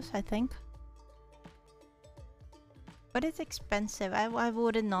nachos, I think. But it's expensive. I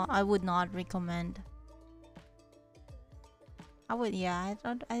would not recommend.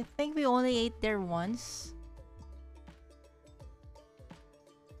 I think we only ate there once.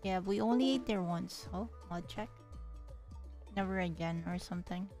 Yeah, we only ate there once. Oh, I'll check. Never again or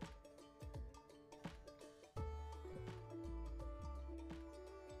something.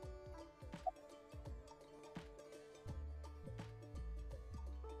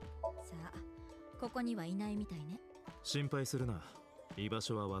 Sa, 心配するな。居場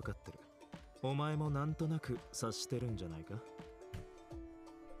所は分かってる。お前もなんとなく察してるんじゃないか?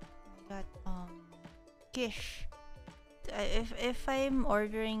 Got Kish. If I'm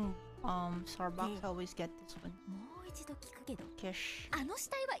ordering Starbucks, I always get this one. もう一度聞くけど、 Kish. あの死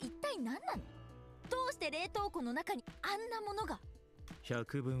体は一体何なの？どうして冷凍庫の中にあんなものが？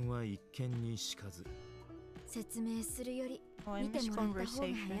百聞は一見にしかず。説明するより Oh, I 見て missed もらった方が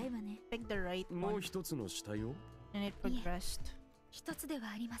conversation. 早いわね。 Pick the right もう one. 一つの死体を And it progressed. 一つで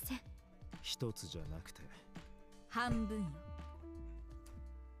はありません。一つじゃなくて。半分よ。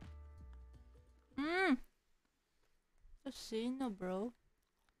Casino, bro.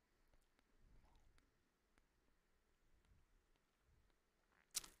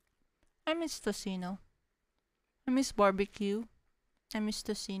 I miss Tocino. I miss barbecue. I miss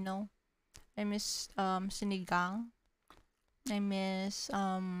Tocino. I miss sinigang. I miss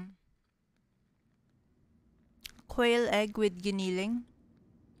quail egg with giniling.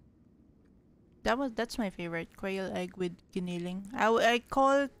 That's my favorite, quail egg with giniling. I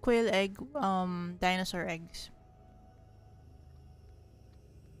call quail egg dinosaur eggs.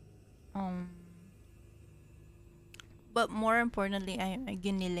 But more importantly, I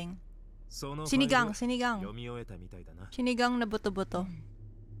giniling. その Sinigang, 読 sinigang. み終えたみたいだな。 Sinigang na buto-buto.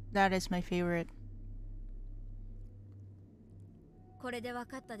 That is my favorite. これで分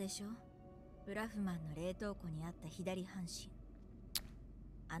かったでしょ？ブラフマンの冷凍庫にあった左半身。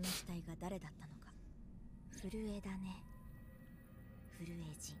あの死体が誰だったのか。震えだね。震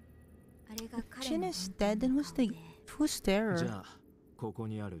え人。あれが彼 Chin の is 本当 dead, then の who's 顔 the で。 who's there? じゃあ、ここ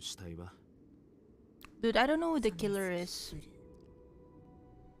にある死体は Dude, I don't know who the killer is. テ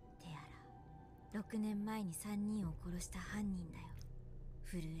アラ、6年前に3人を殺した犯人だよ。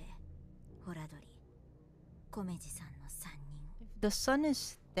震え、ホラドリ、コメジさんの3人。 The son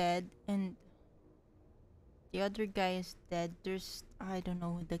is dead and the other guy is dead. I don't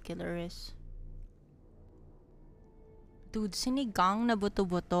know who the killer is. Dude, sinigang na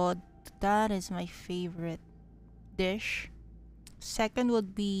buto-buto. That is my favorite dish. Second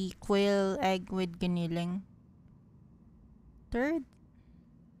would be quail egg with giniling. Third?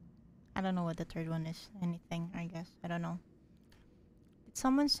 I don't know what the third one is. Anything, I guess. I don't know. Did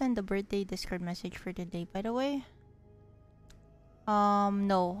someone send a birthday Discord message for today, by the way?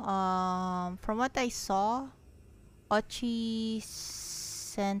 No. From what I saw, Ochi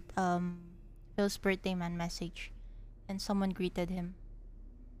sent Phil's birthday man message, and someone greeted him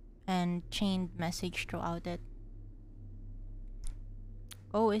and chained message throughout it.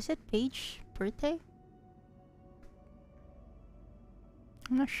 Oh, is it Paige birthday?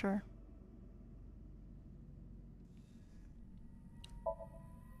 I'm not sure.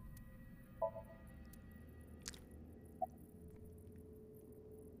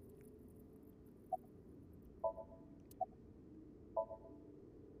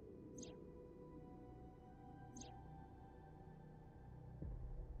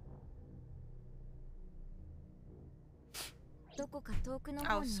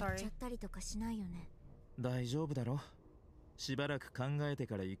 Oh, sorry. 大丈夫だろ。しばらく考えて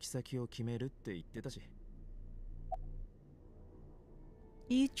から行き先を決めるって言ってたし。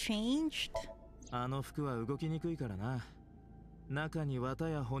 You changed? あの服は動きにくいからな。中に綿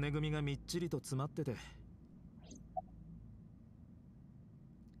や骨組みがみっちりと詰まってて。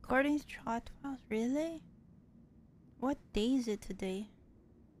 According to Trot Files, really? What day is it today?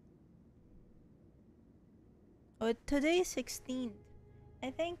 Oh, today is 16th.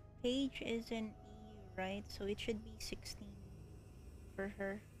 I think Paige is in EU, right? So it should be 16 for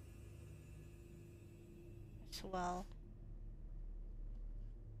her as well.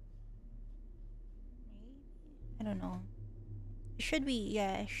 Maybe? I don't know. It should be,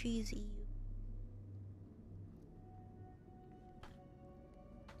 yeah, she's EU.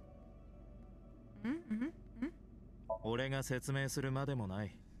 Mm-hmm. 俺が説明するまでもな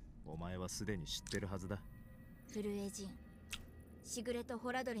い。お前はすでに知ってるはずだ。フルエジン、しぐれと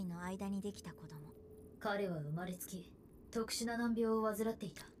ホラドリの間にできた子供。彼は生まれつき特殊な難病を患って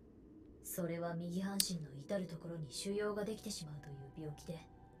いた。それは右半身の至るところに腫瘍ができてしまうという病気で。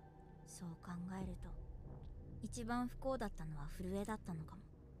そう考えると一番不幸だったのはフルエだったのかも。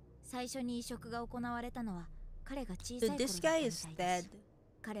最初に移植が行われたのは彼が小さい頃だったみたいだし、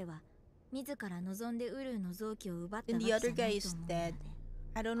彼は自ら望んでウルーの臓器を奪ったわけじゃないと思うので。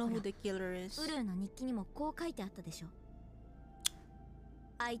I don't know who the killer is. ウルーの日記にもこう書いてあったでしょ。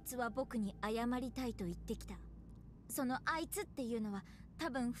あいつは僕に謝りたいと言ってきた。そのあいつっていうのは多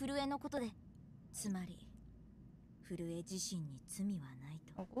分フルエのことで、つまりフルエ自身に罪はない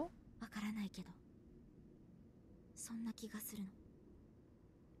と。わからないけどそんな気がするの。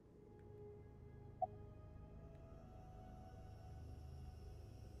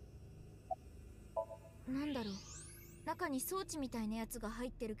なんだろう、中に装置みたいなやつが入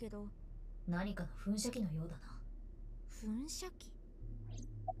ってるけど。何かの噴射機のようだな。噴射機？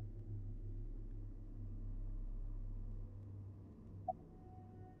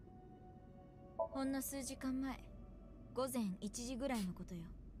ほんの数時間前、午前1時ぐらいのことよ。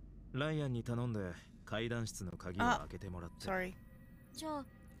ライアンに頼んで階段室の鍵を開けてもらって。Sorry。じゃあ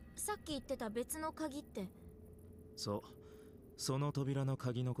さっき言ってた別の鍵って？そう、その扉の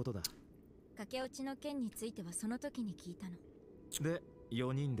鍵のことだ。駆け落ちの件についてはその時に聞いたの。で、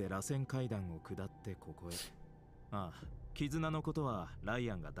4人で螺旋階段を下ってここへ。ああ、絆のことはラ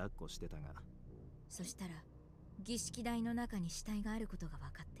イアンが抱っこしてたが。そしたら儀式台の中に死体があることが分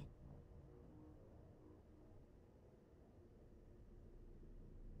かって。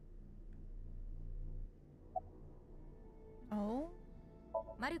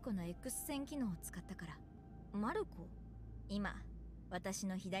マルコの X 線機能を使ったから。マルコ？今私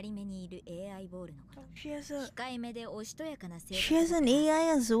の左目にいる AI ボールのこと。控えめでおしとやかな性格。She has an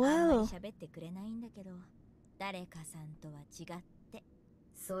AI as well. あんまり喋ってくれないんだけど、誰かさんとは違って。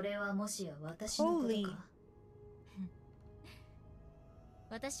それはもしや私のことか。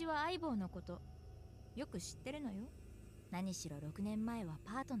私は相棒のことよく知ってるのよ。何しろ6年前は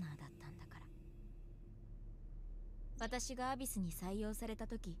パートナーだったんだから。私がアビスに採用された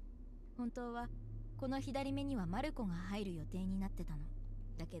時、本当はこの左目にはマルコが入る予定になってたの。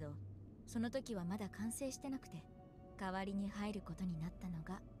だけどその時はまだ完成してなくて、代わりに入ることになったの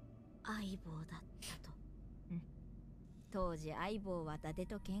が相棒だったと。当時相棒は伊達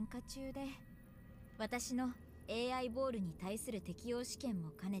と喧嘩中で、私の AI ボールに対する適応試験も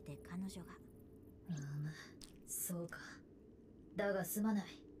兼ねて彼女が。そうか。だがすまない。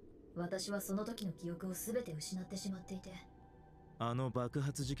私はその時の記憶を全て失ってしまっていて。あの爆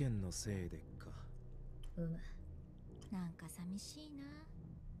発事件のせいでか。なんか寂しいな。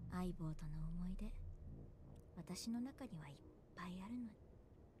相棒との思い出、私の中にはいっぱいあるのに。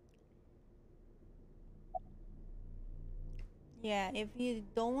Yeah, if you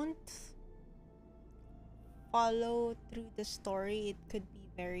don't follow through the story, it could be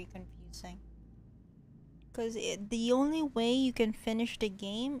very confusing. Because the only way you can finish the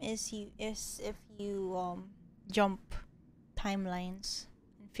game is if you jump timelines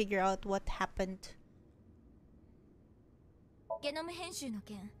and figure out what happened. ゲノム編集の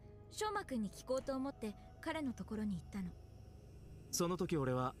件、翔馬くんに聞こうと思って彼のところに行ったの。その時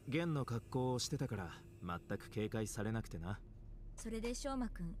俺はゲンの格好をしてたから全く警戒されなくてな。それで翔馬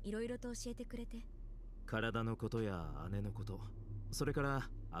くんいろいろと教えてくれて。体のことや姉のこと、それから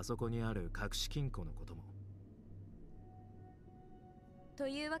あそこにある隠し金庫のことも。と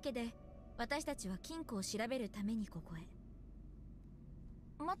いうわけで私たちは金庫を調べるためにここへ。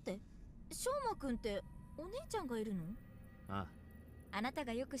待って、翔馬くんってお姉ちゃんがいるの？ああ。あなた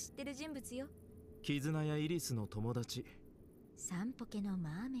がよく知ってる人物よ。絆やイリスの友達。サンポケのマ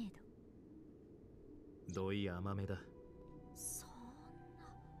ーメイド。土井甘めだ。そんな。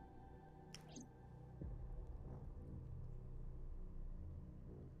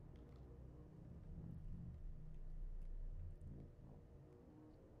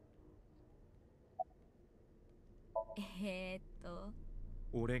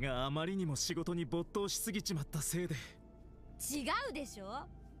俺があまりにも仕事に没頭しすぎちまったせいで。違うでしょ。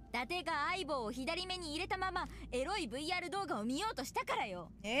伊達が相棒を左目に入れたままエロい VR 動画を見ようとしたからよ。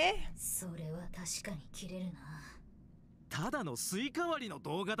それは確かに切れるな。ただのスイカ割りの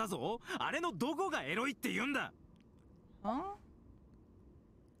動画だぞ。あれのどこがエロいって言うんだ。Huh?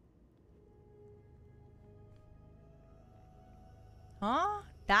 Huh?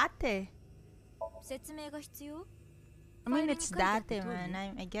 Date. 説明が必要？ I mean, it's date, man.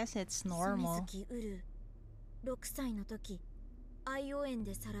 I guess it's normal. 住月ウル6歳の時、愛応援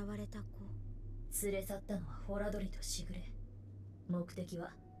でさらわれた子。連れ去ったのはホラドリとシグレ。目的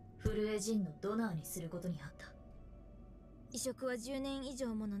はフルエジンのドナーにすることにあった。移植は10年以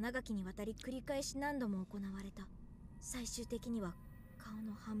上もの長きにわたり繰り返し何度も行われた。最終的には顔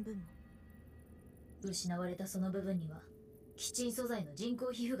の半分も。失われたその部分にはキチン素材の人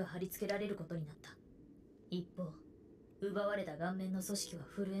工皮膚が貼り付けられることになった。一方、奪われた顔面の組織は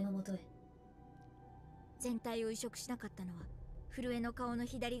フルエのもとへ。全体を移植しなかったのはフルエの顔の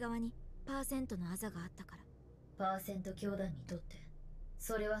左側にパーセントのあざがあったから。パーセント教団にとって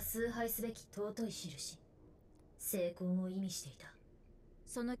それは崇拝すべき尊い印、聖婚を意味していた。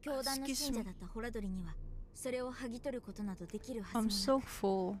その教団の信者だったホラドリにはそれを剥ぎ取ることなどできるはずも I'm ない。 so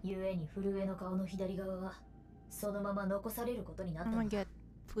full. ゆえにフルエの顔の左側はそのまま残されることになった I'm の gonna だ。 get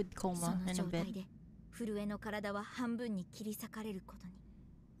food そ coma の in a 状態 bit. でフルエの体は半分に切り裂かれることに。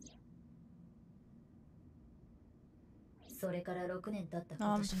それから6年経った Oh,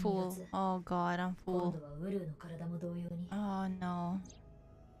 今 I'm 年2 full. 月、 Oh god, I'm 今 full. 度はウルーの体も同様に Oh no.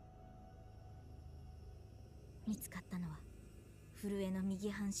 見つかったのはフルエの右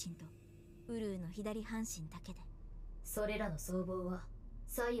半身とウルーの左半身だけで。それらの僧帽は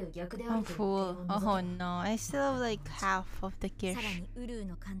左右逆であ I'm るという点 full. を除けば Oh no. I still have like half of the さら kish. にウルー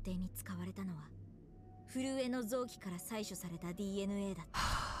の鑑定に使われたのはフルエの臓器から採取された DNA だった。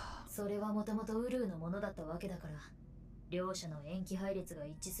それはもともとウルーのものだったわけだから、両者の塩基配列が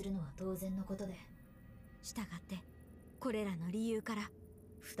一致するのは当然のことで、したがってこれらの理由から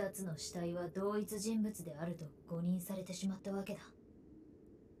2つの死体は同一人物であると誤認されてしまったわけだ。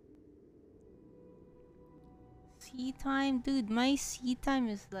 Sea time? Dude, my sea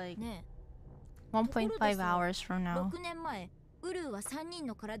time is like ね1.5 hours from え、 now. 6年前ウルーは3人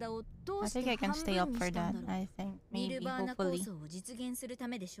の体をどう I して think I can 半 stay 分 up に for したん that. だろう。 I think ニル maybe, バーナ構 hopefully. 想を実現するた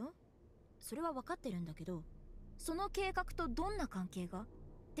めでしょ。それは分かってるんだけど、その計画とどんな関係が？っ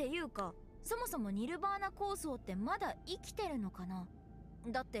ていうか、そもそもニルバーナ構想ってまだ生きてるのかな。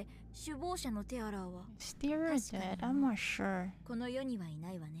だって首謀者のテアラーは Still dead? I'm not sure. この世にはい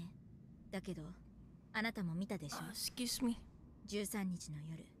ないわね。だけどあなたも見たでしょ。 Excuse me. 13日の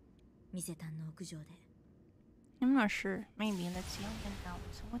夜、店単の屋上で。 I'm not sure. Maybe. Let's see. Now.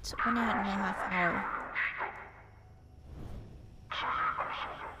 So what's 1.5 hour?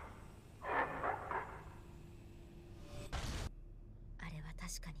 あれは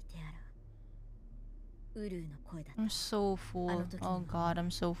確かにテアラー。ウルーの声だった。 I'm so full. Oh god,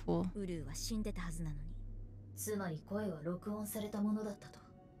 I'm so full. ウルーは死んでたはずなのに。つまり声は録音されたものだったと。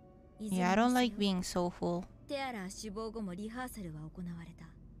いずれ Yeah, に I don't せ like よ being so full. テアラー死亡後もリハーサルは行われた。っ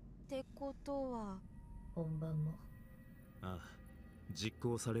てことは本番もああ、実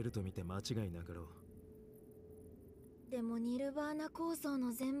行されると見て間違いなかろう。でもニルバーナ構想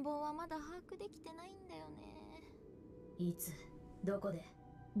の全貌はまだ把握できてないんだよね。いつどこで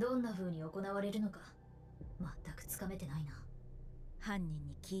どんな風に行われるのか全くつかめてないな。犯人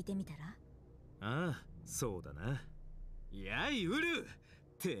に聞いてみたら。ああ、そうだな。やいウル、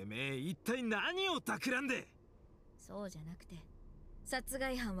てめえ一体何を企んで。そうじゃなくて、殺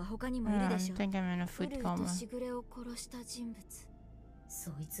害犯は他にもいる I でしょ。 think I'm in a ウ food ルーと coma. しぐれを殺した人物。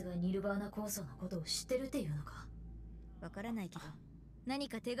そいつがニルバーナ構想のことを知ってるっていうのか。わからないけど、何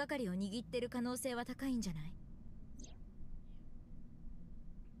か手がかりを握ってる可能性は高いんじゃない？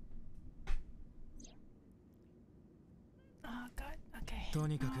 Oh god. Okay. と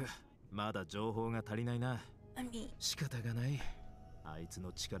にかくまだ情報が足りないな。 Let me. 仕方がない。あいつ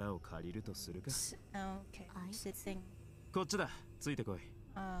の力を借りるとするか。 Okay. Sitting. こっちだ、ついてこい。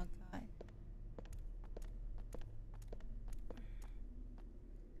 Oh god.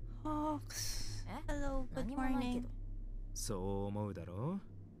 Hawks. え？ Hello. Good 何もないけ morning. ど。そう思うだろ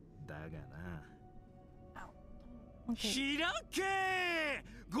う。だがな。Okay. 開け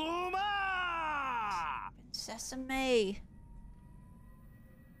ーごま Sesame.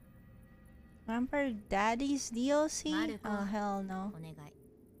 Vampire Daddy's DLC? Marco. Oh hell no. お願い。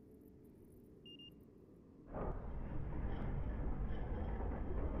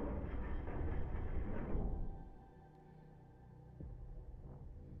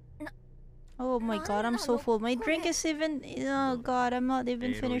Oh my god, I'm so full. My drink is even. Oh god, I'm not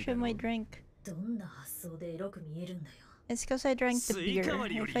even finished with my drink. どんな発想でエロく見えるんだよ。 It's because I drank the beer.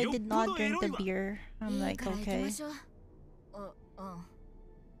 If I did not drink the beer, I'm いい like, から行き okay. ましょう。うん。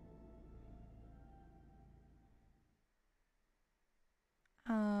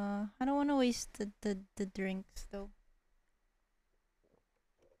I don't want to waste the drinks though.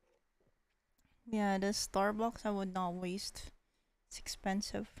 Yeah, the Starbucks I would not waste. It's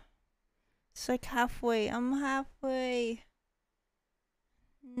expensive. It's like halfway. I'm halfway.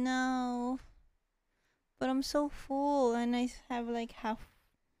 No. But I'm so full and I have like half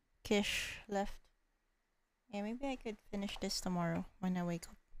kish left. Yeah, maybe I could finish this tomorrow when I wake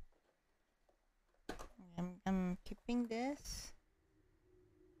up. I'm keeping this.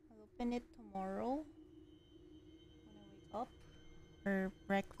 I'll open it tomorrow when I wake up. Or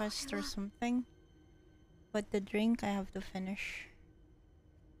breakfast or something. But the drink I have to finish.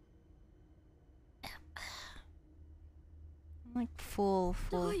 I'm like full.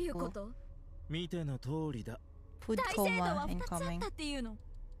 見ての通りだ。 Food coma incoming.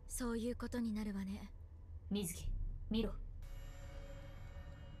 そういうことになるわね。水木、見ろ。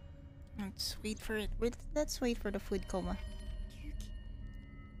Let's wait for it. Let's wait for the food coma.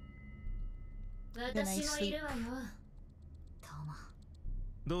 私もいるわよ。たま。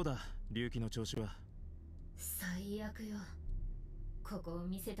どうだ、龍騎の調子は。最悪よ。ここを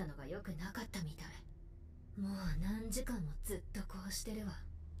見せたのが良くなかったみたい。もう何時間もずっとこうしてるわ。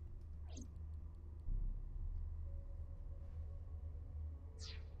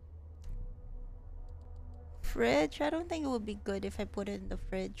Fridge? I don't think it would be good if I put it in the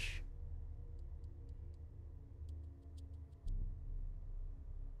fridge.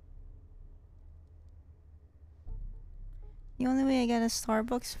 The only way I get a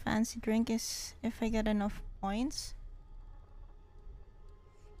Starbucks fancy drink is if I get enough points.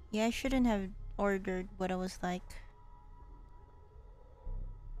 Yeah, I shouldn't have ordered what I was like.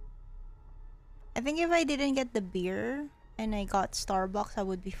 I think if I didn't get the beer and I got Starbucks, I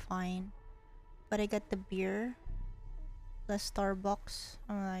would be fine. But I got the beer plus Starbucks.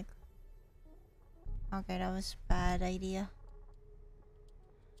 I'm like, okay, that was a bad idea.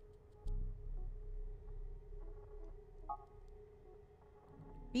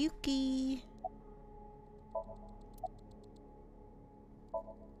 Ryuki.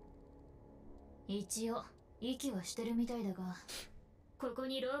 Ichigo, 息はしてるみたいだが、ここ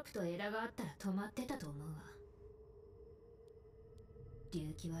にロープと枝があったら止まってたと思うわ。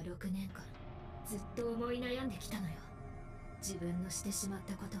龍騎は6年間ずっと思い悩んできたのよ。自分のしてしまっ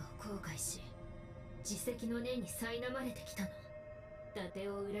たことを後悔し、自責の念に苛まれてきたの。伊達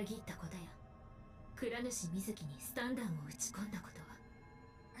を裏切ったことや、蔵主水木にスタンダンを打ち込んだことは。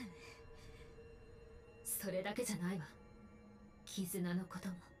それだけじゃないわ。絆のこと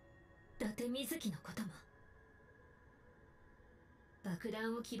も、伊達水木のことも。爆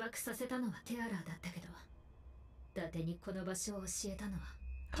弾を起爆させたのはテアラーだったけど、伊達にこの場所を教えたのは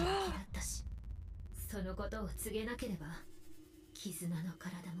龍騎だったし、そのことを告げなければ、絆の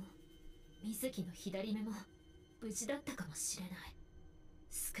体も水木の左目も無事だったかもしれない。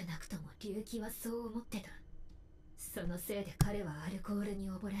少なくとも龍騎はそう思ってた。そのせいで彼はアルコールに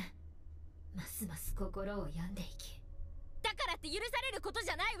溺れ、ますます心を病んでいき。だからって許されることじ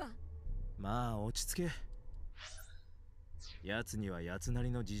ゃないわ。まあ落ち着け。奴には奴な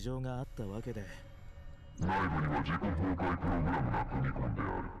りの事情があったわけで。内部には自己崩壊プログラムが組み込んで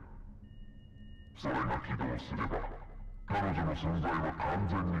ある。それが起動すれば、彼女の存在は完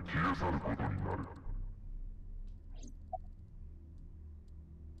全に消え去ることになる。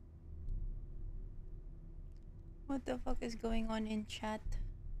What the fuck is going on in chat?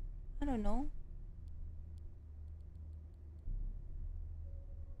 I don't know.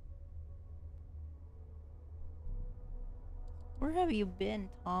 Where have you been,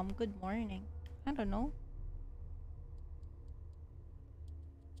 Tom? Good morning. I don't know.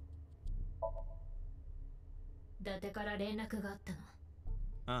 伊達から連絡があったの。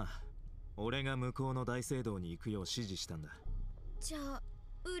ああ、俺が向こうの大聖堂に行くよう指示したんだ。じゃあ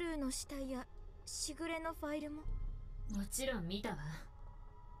ウルーの死体やしぐれのファイルも。もちろん見たわ。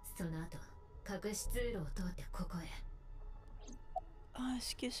その後隠し通路を通ってここへ。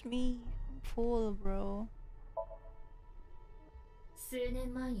Excuse me. I'm full, bro. 数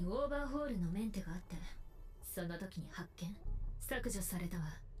年前にオーバーホールのメンテがあって、その時に発見、削除されたわ。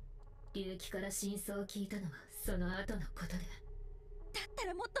龍騎から真相を聞いたのはその後のことで。だった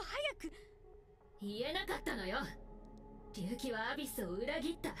らもっと早く言えなかったのよ。龍騎はアビスを裏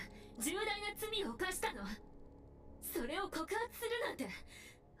切った重大な罪を犯したの。それを告発するなんて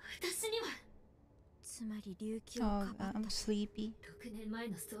私には。つまり龍騎をかばった。I'm sleepy. 6年前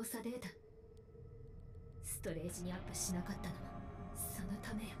の操作データ、ストレージにアップしなかったのもその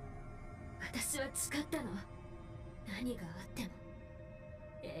ためよ。私は誓ったの。何があっても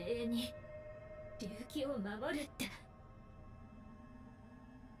永遠に龍騎を守るって。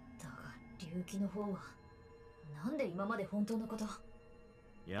だが龍騎の方はなんで今まで本当のこと。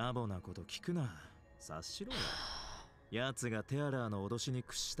野暮なこと聞くな。察しろよ。奴がテアラーの脅しに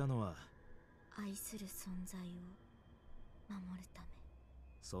屈したのは愛する存在を守るため。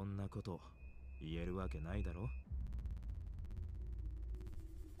そんなこと言えるわけないだろ。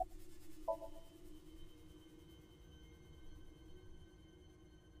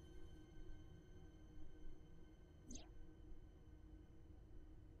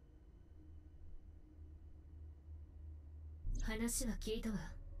話は聞いたわ。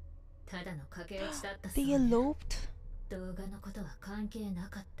ただの駆け落ちだったそう They ね。 eloped? 動画のことは関係な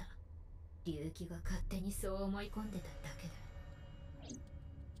かった。龍騎が勝手にそう思い込んでただけだ。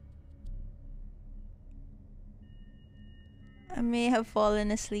I may have fallen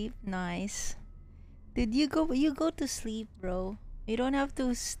asleep. Nice. Dude, you go to sleep, bro. You don't have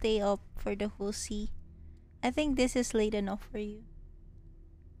to stay up for the whole sea. I think this is late enough for you.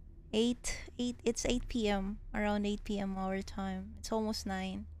 8, it's 8 p.m. Around 8 p.m. our time. It's almost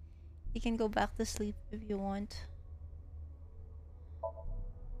 9. You can go back to sleep if you want.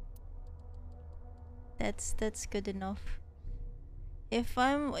 That's good enough. If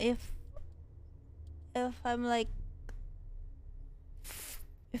I'm like,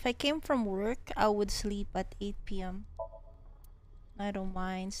 if I came from work, I would sleep at 8 p.m. I don't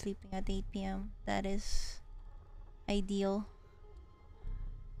mind sleeping at 8 p.m. That is ideal.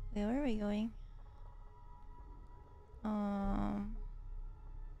 Wait, where are we going?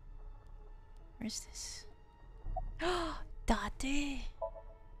 Where's this? Date!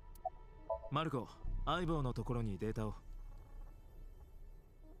 マルコ、相棒のところにデータを。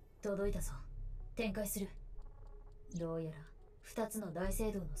届いたぞ。展開する。どうやら2つの大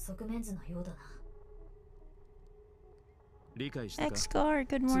聖堂の側面図のようだな。理解したか？ X-Car,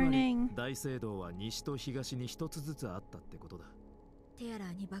 good つまり morning. 大聖堂は西と東に一つずつあったってことだ。テアラ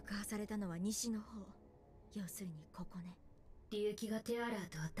ーに爆破されたのは西の方。要するにここね。龍騎がテアラー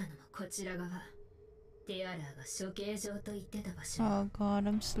と会ったのはこちら側。テアラーが処刑場と言ってた場所。 Oh god,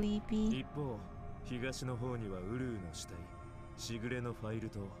 I'm sleepy. 一方、東の方にはウルーの死体、しぐれのファイル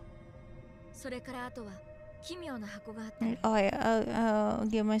と。それからあとは奇妙な箱があったね。 Oh, I'll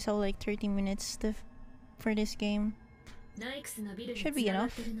give myself like 30 minutes for this game. ナイクスのビルに Should 繋 be が enough.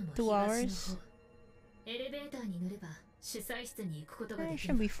 ってるのも 2 東の hours. 方。エレベーターに乗れば主催室に行くことが It でき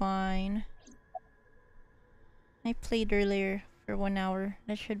should る。 be fine. I played earlier for 1 hour.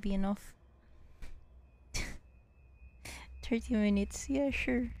 That should be enough. 30 minutes. Yeah,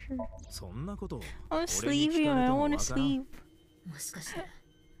 sure. そんなことを I'm 俺に sleepy. 聞かれ I ても want わ to からん。 sleep. もしかして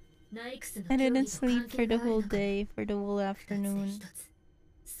ナイクスの I 競技 didn't の sleep 関 for 係 the がある whole のか。 day, for the whole 二つで afternoon. 一つ。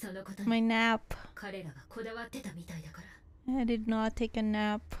そのこと My に nap. 彼らがこだわってたみたいだから。 I did not take a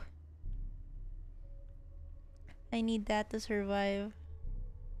nap. I need that to survive.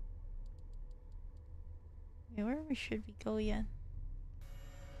 Okay, where we should we go yet?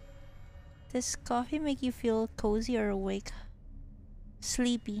 Does coffee make you feel cozy or awake?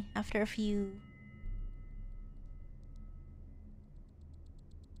 Sleepy after a few.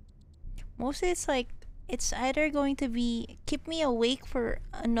 Mostly it's like, it's either going to be keep me awake for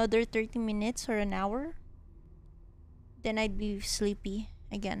another 30 minutes or an hour. Then I'd be sleepy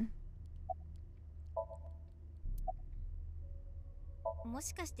again. も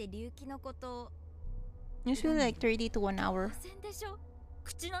しかして龍騎のこと。 Usually like 30 to 1 hour. 当然でしょ。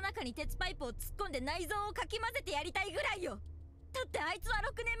口の中に鉄パイプを突っ込んで内臓をかき混ぜてやりたいぐらいよ。だってあいつは6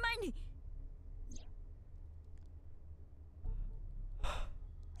年前に。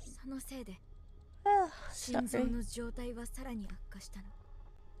そのせいで心臓 Sorry. の状態はさらに悪化したの。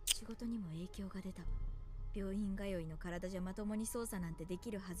仕事にも影響が出たわ。病院通いの体じゃまともに操作なんてでき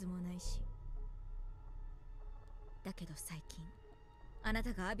るはずもないし。だけど最近あな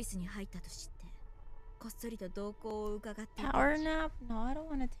たがアビスに入ったと知ってこっそりと動向を伺っていた。 Power nap? No, I don't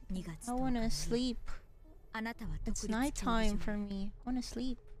want to take. 2月 I 10 want 日 to に sleep. あなたは It's 独立競技 nighttime 場 for me. I want to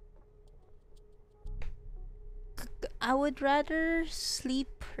sleep. I would rather sleep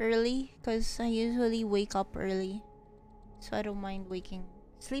early because I usually wake up early. So I don't mind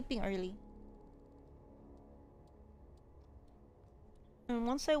sleeping early. And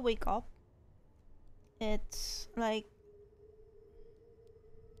once I wake up, it's like,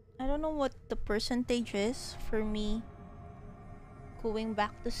 I don't know what the percentage is for me going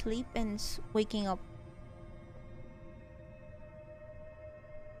back to sleep and waking up.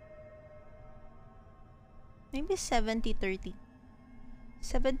 Maybe 70-30.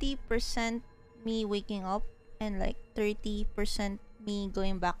 70% me waking up and like 30% me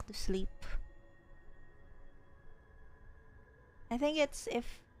going back to sleep. I think it's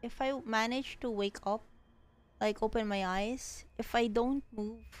if I manage to wake up, like open my eyes, if I don't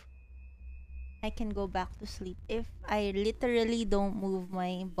move I can go back to sleep if I literally don't move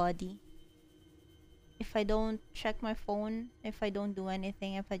my body. If I don't check my phone, if I don't do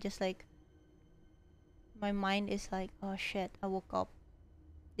anything, if I just like, my mind is like, oh shit, I woke up.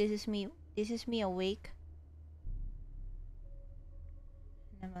 This is me awake.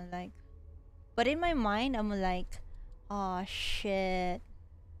 And I'm like, but in my mind, I'm like, oh shit.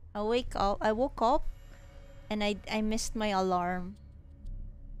 I woke up and I missed my alarm.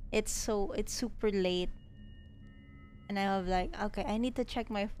 It's super late. And I was like, okay, I need to check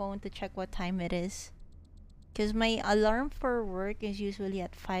my phone to check what time it is. Because my alarm for work is usually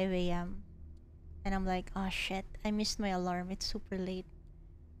at 5 a.m. And I'm like, oh shit, I missed my alarm. It's super late.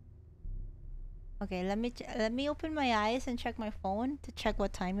 Okay, let me open my eyes and check my phone to check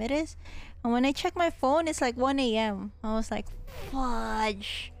what time it is. And when I check my phone, it's like 1 a.m. I was like,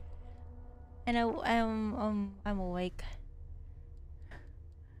 fudge. And I'm awake.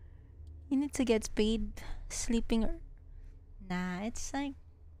 You need to get paid sleeping. Nah, it's like,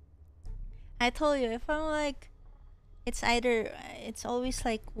 I told you, if I'm like, it's always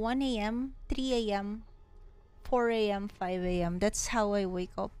like 1 a.m., 3 a.m., 4 a.m., 5 a.m. That's how I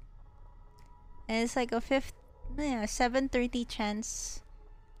wake up. And it's like a 7:30 chance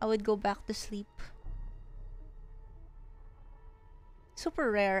I would go back to sleep.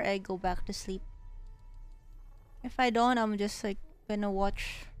 Super rare I go back to sleep. If I don't, I'm just like gonna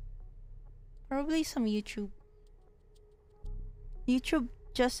watch probably some YouTube. YouTube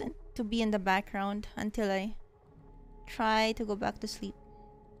just to be in the background until I try to go back to sleep.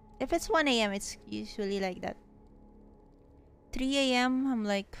 If it's 1 a.m., it's usually like that. 3 a.m., I'm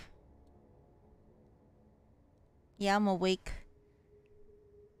like, yeah, I'm awake.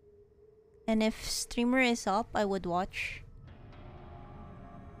 And if streamer is up, I would watch.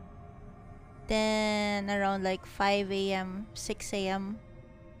 Then around like 5 a.m., 6 a.m.,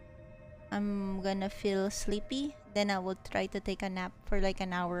 I'm gonna feel sleepy. Then I will try to take a nap for like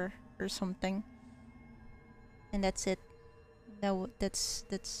an hour or something. And that's it.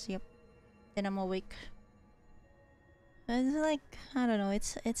 That's yep. Then I'm awake. It's like, I don't know,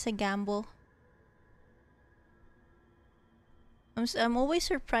 it's a gamble. I'm always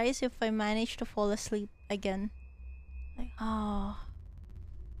surprised if I manage to fall asleep again. Like, oh.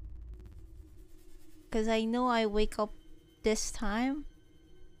 Because I know I wake up this time.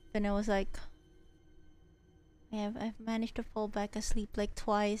 Then I was like, I've managed to fall back asleep like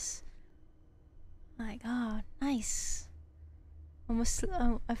twice. Like, oh, nice.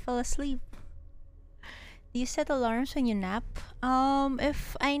 I fell asleep. Do you set alarms when you nap?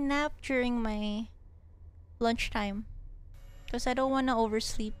 If I nap during my lunchtime, because I don't want to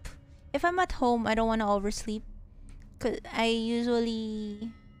oversleep. If I'm at home, I don't want to oversleep. Cause I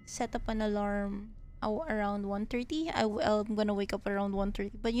usually set up an alarm around 1:30. I'm gonna wake up around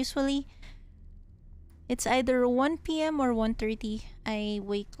 1:30. But usually, it's either 1 p.m. or 1:30. I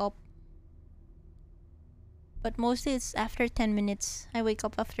wake up. But mostly it's after 10 minutes. I wake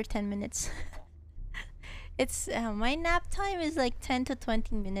up after 10 minutes. It's my nap time is like 10 to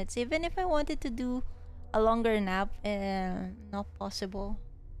 20 minutes. Even if I wanted to do a longer nap, not possible.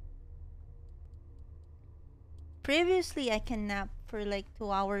 Previously, I can nap for like 2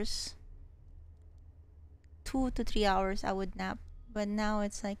 hours. 2 to 3 hours I would nap. But now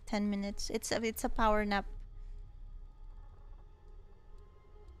it's like 10 minutes. It's a power nap.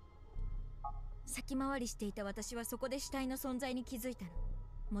 先回りしていた私はそこで死体の存在に気づいたの。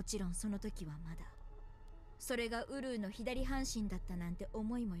もちろんその時はまだ。それがウルーの左半身だったなんて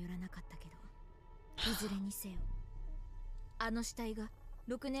思いもよらなかったけど、いずれにせよ、あの死体が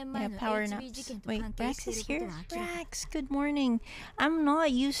6年前の HB 事件と関係していることは明らかだった。Rex, good morning. I'm not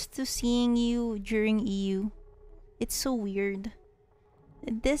used to seeing you during EU. It's so weird.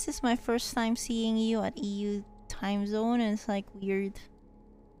 This is my first time seeing you at EU time zone, and it's like weird.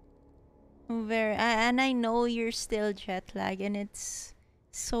 And I know you're still jet lag, and it's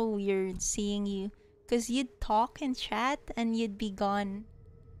so weird seeing you, because you'd talk and chat and you'd be gone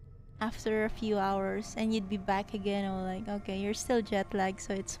after a few hours and you'd be back again. I'm like, okay, you're still jet lag,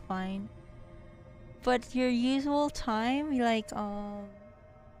 so it's fine. But your usual time, like let's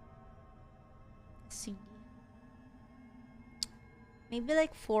see, maybe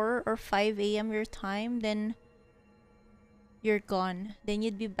like 4 or 5 a.m. your time, then you're gone. Then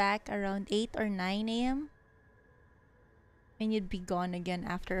you'd be back around 8 or 9 a.m. and you'd be gone again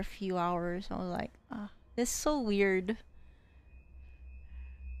after a few hours. I was like, this is so weird.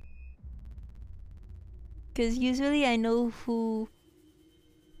 Because usually I know who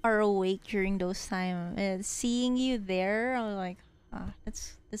are awake during those times. And seeing you there, I was like,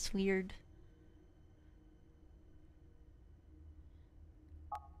 that's weird.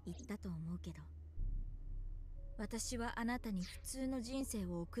 言ったと思うけど私はあなたに普通の人生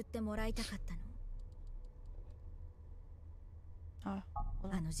を送ってもらいたかったの。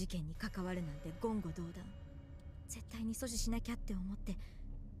あの事件に関わるなんて言語道断。絶対に阻止しなきゃって思って。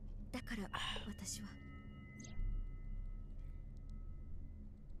だから私は。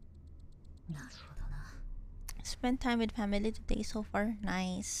なるほどな。Spend time with family today so far.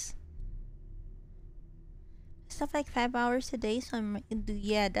 Nice. Stuff like 5 hours a day, so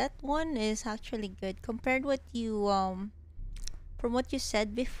yeah, that one is actually good compared what you from what you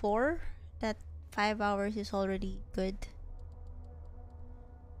said before. That 5 hours is already good.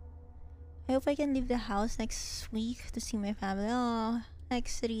 I hope I can leave the house next week to see my family. Oh,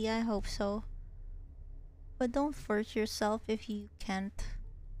 next 3, I hope so. But don't force yourself if you can't.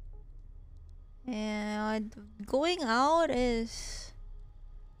 And going out is,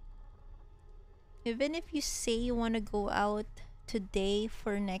 even if you say you want to go out today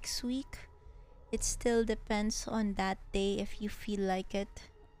for next week, it still depends on that day if you feel like it.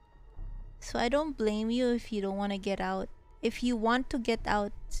 So I don't blame you if you don't want to get out. If you want to get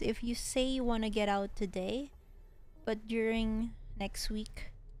out, if you say you want to get out today, but during next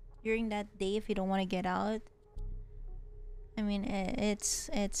week, during that day, if you don't want to get out, I mean, it's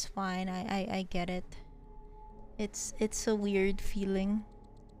fine. I get it. It's a weird feeling.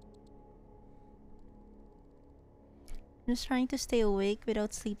 I'm just trying to stay awake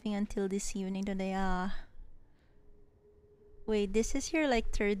without sleeping until this evening today. Wait, this is your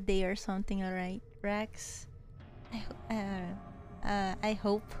like 3rd day or something, alright, Rex? I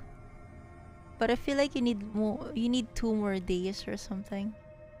hope. But I feel like you need more. You need 2 more days or something.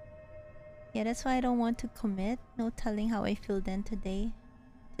 Yeah, that's why I don't want to commit. No telling how I feel then today.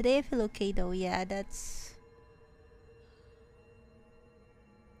 Today I feel okay though. Yeah, that's.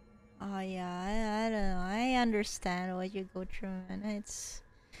 Oh yeah, I don't know. I understand what you go through, man.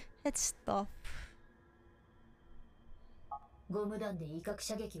 It's tough. ゴム弾で威嚇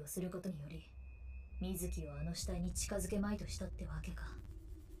射撃をすることにより、水木をあの死体に近づけまいとしたってわけか。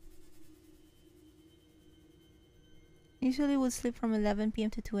Usually would sleep from 11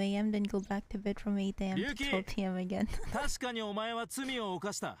 p.m. to 2 a.m. then go back to bed from 8 a.m. to 12 p.m. again. 確かにお前は罪を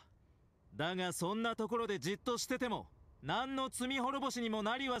犯した。だがそんなところでじっとしてても何の罪滅ぼしにも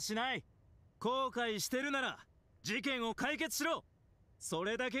なりはしない。後悔してるなら事件を解決しろ。そ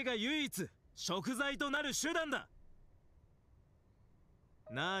れだけが唯一贖罪となる手段だ。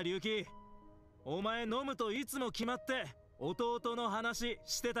なあ龍騎、お前飲むといつも決まって弟の話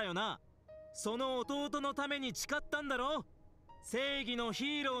してたよな。その弟のために誓ったんだろ。正義の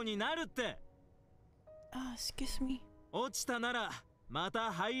ヒーローになるって。excuse me。落ちたならまた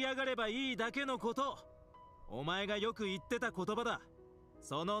這い上がればいいだけのこと。お前がよく言ってた言葉だ。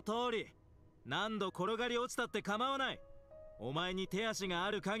その通り。何度転がり落ちたって構わない。お前に手足が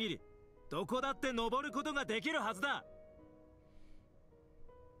ある限りどこだって登ることができるはずだ。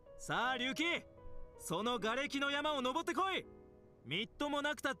さあ龍騎、その瓦礫の山を登ってこい。みっとも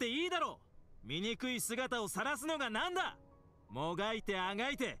なくたっていいだろう。醜い姿を晒すのがなんだ。もがいてあが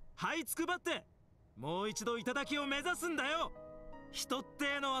いて這いつくばってもう一度頂を目指すんだよ。人っ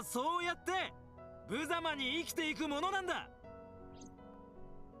てのはそうやって無様に生きていくものなんだ。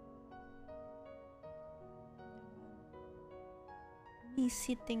He's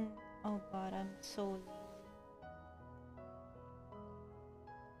sitting. Oh god, I'm so.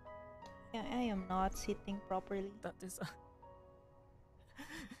 Yeah, I am not sitting properly. だってさ、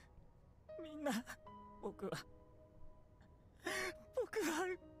みんな僕は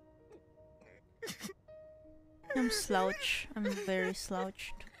I'm slouch. I'm very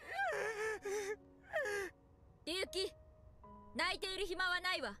slouched. 龍騎、泣いている暇は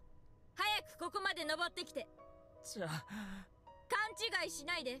ないわ。早くここまで登ってきて。じゃあ勘違いし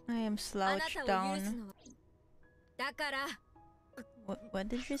ないで。 I am あな slouched たを許す down. のは。だから。What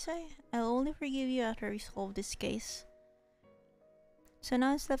did you say? I'll only forgive you after I resolve this case. So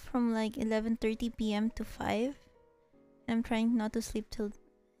now I slept from like 11:30 p.m. to 5. I'm trying not to sleep till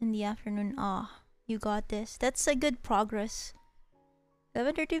in the afternoon. You got this. That's a good progress.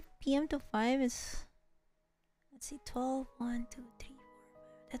 11:30 p.m. to 5 is, let's see, 12, 1, 2, 3, 4,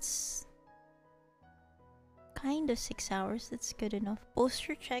 5. That's kind of 6 hours. That's good enough.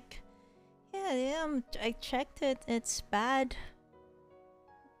 Posture check. Yeah, I checked it. It's bad.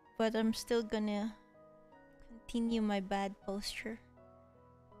 But I'm still gonna continue my bad posture.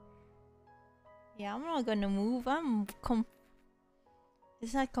 Yeah, I'm not gonna move.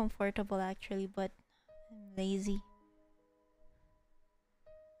 It's not comfortable actually, but I'm lazy.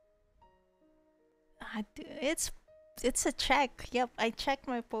 It's a check. Yep, I checked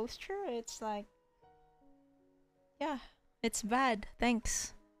my posture. It's like, yeah, it's bad.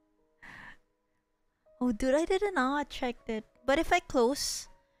 Thanks. Oh, dude, I did not check it. But if I close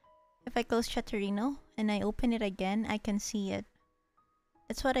Chatterino and I open it again, I can see it.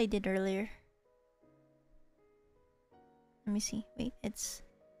 That's what I did earlier. Let me see. Wait, it's...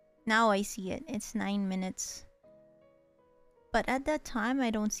 Now I see it. It's 9 minutes. But at that time,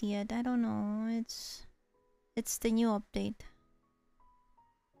 I don't see it. I don't know. It's the new update.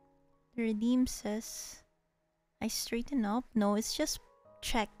 The redeem says... I straighten up? No, it's just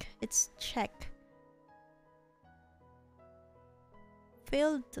check. It's check.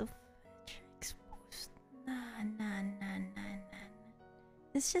 Failed to fetch exposed. Nah.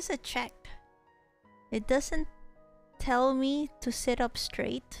 It's just a check. It doesn't tell me to sit up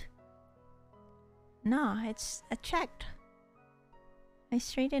straight. Nah, it's a check. I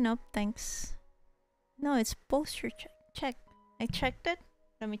straighten up, thanks. No, it's posture check. Check. I checked it.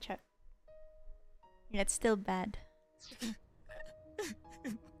 Let me check. Yeah, it's still bad.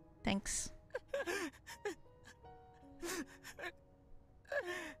 Thanks.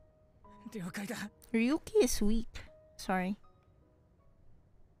 Ryuki is weak. Sorry.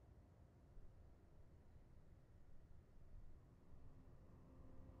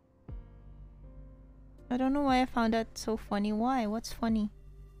 I don't know why I found that so funny. Why? What's funny?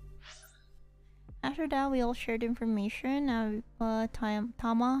 After that, we all shared information.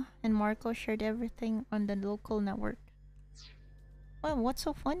 Tama and Marco shared everything on the local network. Well, what's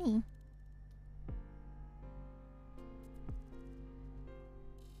so funny?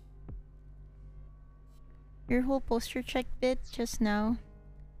 Your whole poster check bit just now.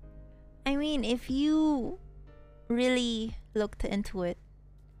 I mean, if you really looked into it,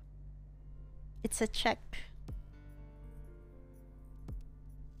 it's a check.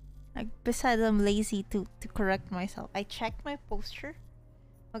 Like, besides I'm lazy to correct myself. I checked my posture.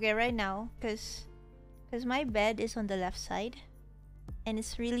 Okay, right now, cause my bed is on the left side and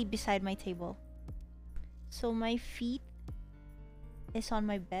it's really beside my table. So my feet is on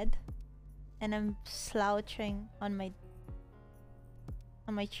my bed and I'm slouching on my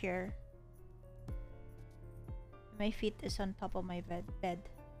chair. My feet is on top of my bed.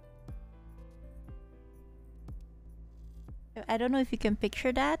 I don't know if you can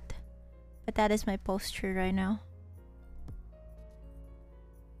picture that, but that is my posture right now.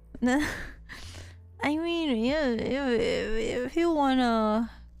 I mean, yeah, if you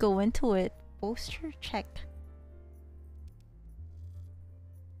wanna go into it, posture check.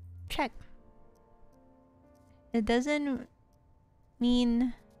 Check. It doesn't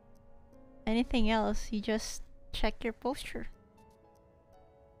mean anything else. You just check your posture.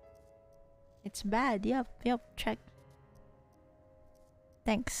 It's bad. Yep, check.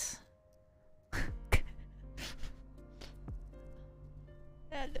 Thanks.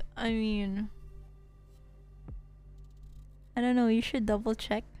 I mean, I don't know, you should double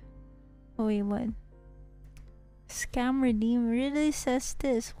check. Oh, wait, what? Scam redeem really says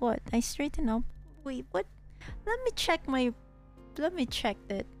this. What? I straighten up. Wait, what? Let me check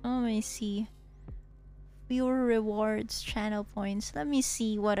that. Let me see. Viewer rewards, channel points. Let me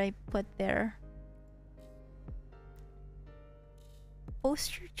see what I put there.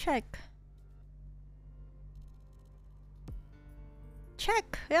 Posture check.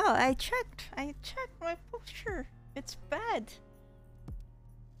 Check. Yeah, I checked my posture. It's bad.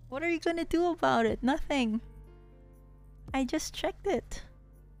 What are you gonna do about it? Nothing. I just checked it.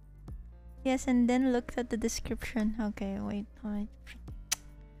 Yes, and then looked at the description. Okay, wait.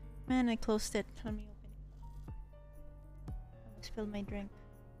 Man, I closed it. Let me open it. I spilled my drink.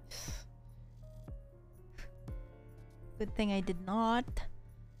 Good thing I did not.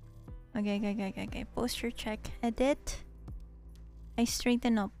 Okay. Posture check. Edit. I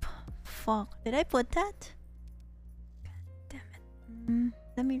straighten up. Fuck. Did I put that? God damn it.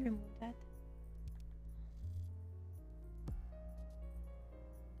 Let me remove that.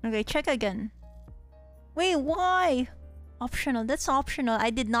 Okay, check again. Wait, why? Optional. That's optional.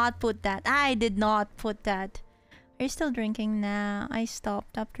 I did not put that. Are you still drinking? Nah, I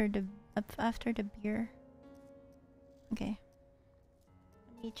stopped after the beer. Okay.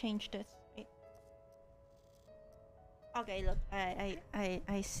 Let me change this. Wait. Okay, look. I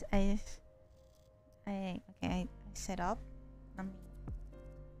set up.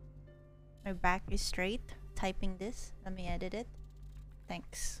 My back is straight. Typing this. Let me edit it.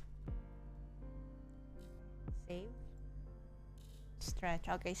 Thanks. Save. Stretch.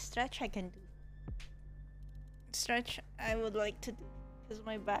 Okay, stretch I can do. Stretch I would like to do because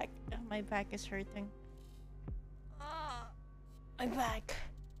my back is hurting. My back.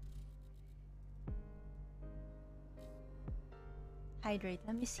 Hydrate.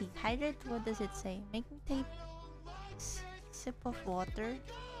 Let me see. Hydrate. What does it say? Make me take sip of water.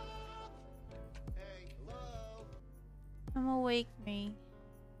 I'm awake, me.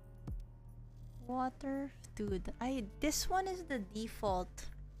 Water, dude. This one is the default.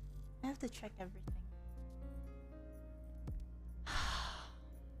 I have to check everything.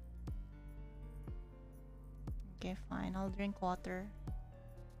 Okay, fine. I'll drink water.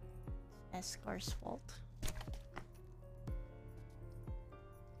 It's Escar's fault.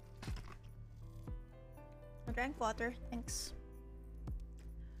 I drank water, thanks.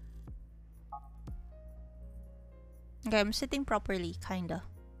 Okay, I'm sitting properly, kinda.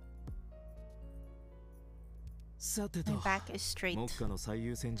 さてと、 My back is straight. 目下の最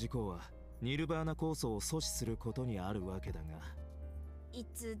優先事項はニルバーナ構想を阻止することにあるわけだが、い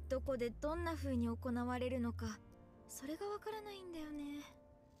つどこでどんな風に行われるのか、それがわからないんだよね。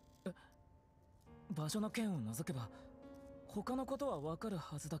場所の件を除けば他のことはわかる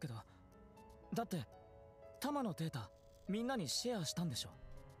はずだけど、だってタマのデータみんなにシェアしたんでしょ。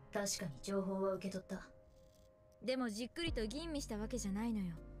確かに情報は受け取った。でもじっくりと吟味したわけじゃないの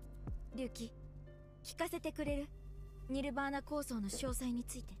よ。龍騎、聞かせてくれる？ニルバーナ構想の詳細に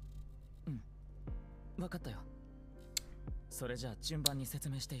ついて。うん、分かったよ。それじゃあ順番に説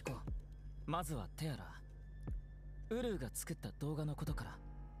明していこう。まずはテアラ、ウルーが作った動画のことか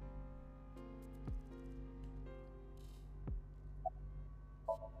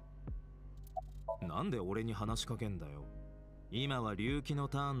ら。なんで俺に話しかけんだよ。今は龍騎の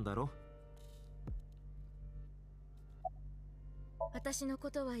ターンだろ。私のこ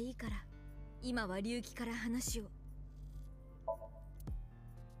とはいいから、今は龍騎から話を。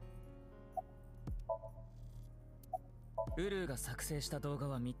ウルーが作成した動画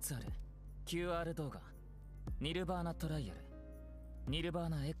は3つある。 QR 動画、ニルバーナトライアル、ニルバー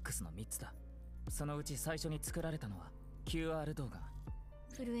ナ X の3つだ。そのうち最初に作られたのは QR 動画。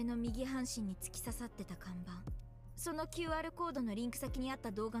震えの右半身に突き刺さってた看板、その QR コードのリンク先にあっ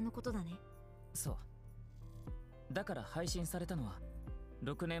た動画のことだね。そうだから配信されたのは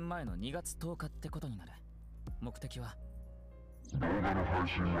6年前の2月10日ってことになる。目的は、動画の配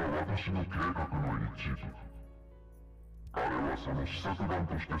信は私の計画の一部。あれはその試作版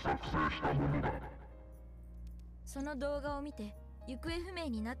として作成したものだ。その動画を見て行方不明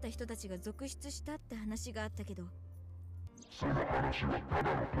になった人たちが続出したって話があったけど、その話はた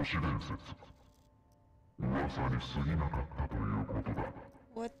だの都市伝説。噂に過ぎなかったということだ。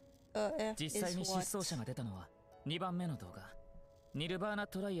 What the F 実際に is 失踪 what? 者が出たのは2番目の動画、ニルバーナ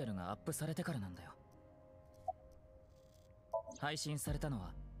トライアルがアップされてからなんだよ。配信されたの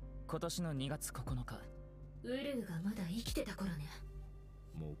は今年の2月9日。ウルーがまだ生きてた頃ね。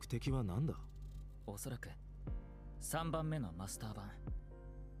目的は何だ？おそらく3番目のマスター版、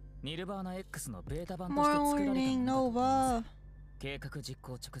ニルバーナ X のベータ版として作られたものだと思います。計画実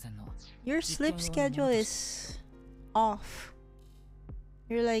行直前の Your sleep schedule is off.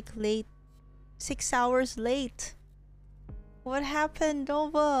 You're like late. 6 hours late. What happened,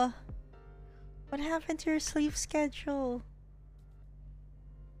 Nova? What happened to your sleep schedule?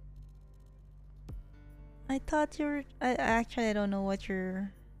 I thought you were. Actually, I don't know what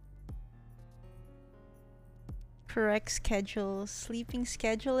your correct schedule, sleeping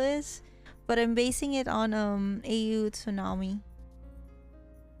schedule is, but I'm basing it on AU Tsunami.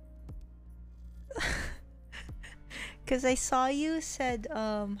 Because I saw you said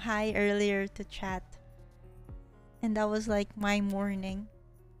hi earlier to chat, and that was like my morning,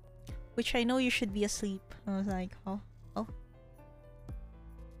 which I know you should be asleep. I was like, oh.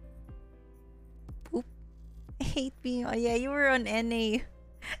 Poop. I hate being. Oh yeah, you were on NA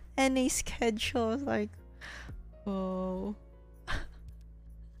schedule. I was like, oh.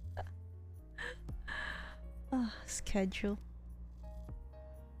 Schedule.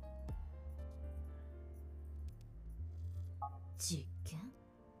 実験？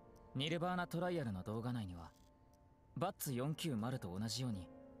ニルバーナトライアルの動画内にはバッツ490と同じように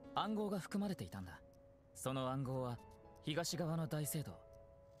暗号が含まれていたんだ。その暗号は東側の大聖堂、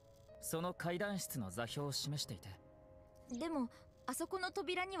その階段室の座標を示していて。でもあそこの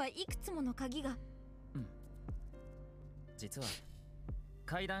扉にはいくつもの鍵が。うん、実は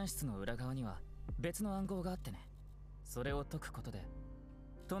階段室の裏側には別の暗号があってね。それを解くことで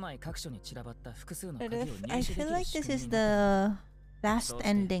都内各所に散らばった複数の鍵を But 入 if 手 I でき feel る like 仕 this 組み is になってい the last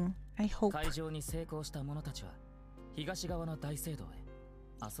ending. I る。 hope. 会場に成功した者たちは東側の大聖堂へ。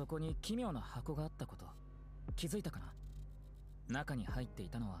あそこに奇妙な箱があったこと気づいたかな？中に入ってい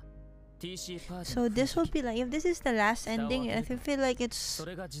たのは TC パーティ So の this 雰 will 囲気。 be like, if this is the last ending, I feel like it's そ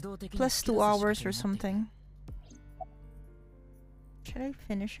れが自動的に plus 2吹き出す仕 hours 掛 or けになってい something. る。Should I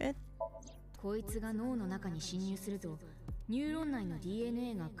finish it? こいつが脳の中に侵入するとニューロン内の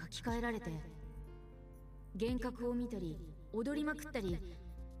DNA が書き換えられて幻覚を見たり踊りまくったり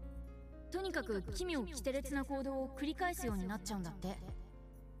とにかく奇妙奇天烈な行動を繰り返すようになっちゃうんだって。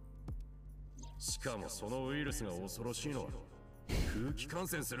しかもそのウイルスが恐ろしいのは空気感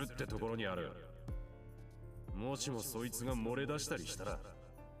染するってところにある。もしもそいつが漏れ出したりしたら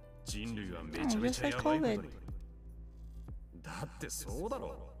人類はめちゃめちゃやばいことに。だってそうだ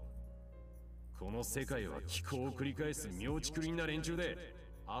ろ。この世界は気候を繰り返す妙ちくりんな連中で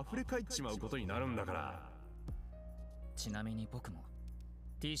溢れ返っちまうことになるんだから。ちなみに僕も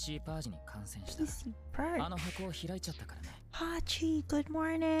TC パージに感染した。 TC Purge. あの箱を開いちゃったからね。 Hachi, good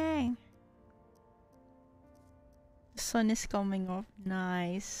morning. The sun is coming up.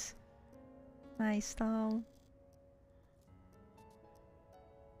 Nice. Nice, Tom.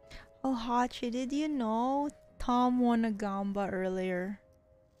 Oh, Hachi, did you know Tom won a gamba earlier?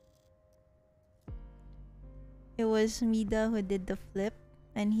 It was Mida who did the flip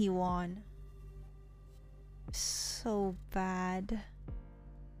and he won. So bad.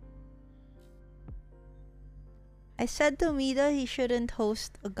 I said to Mida he shouldn't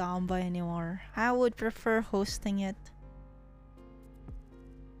host a gamba anymore. I would prefer hosting it.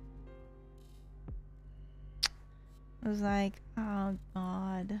 I was like, oh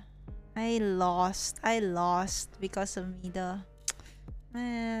god. I lost because of Mida.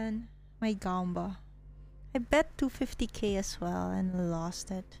 Man, my gamba. I bet 250k as well and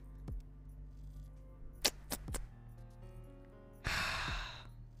lost it.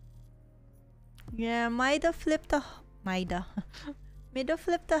 Yeah, Mida flipped the Mida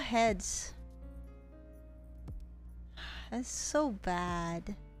flipped the heads. That's so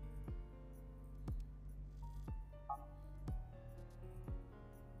bad.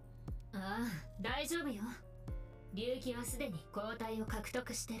 Ah, 大丈夫よ。龍騎はすでに抗体を獲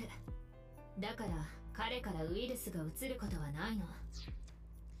得してる。だから彼からウイルスが移ることはないの。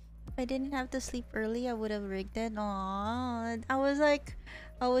If I didn't have to sleep early, I would have rigged it. Aww.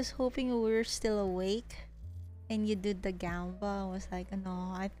 I was hoping we were still awake and you did the gamba. I was like,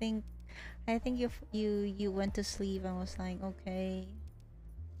 no, I think if you went to sleep. I was like, okay.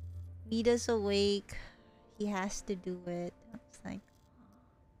 Mida's awake. He has to do it. I was like,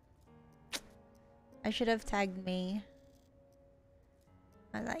 I should have tagged May.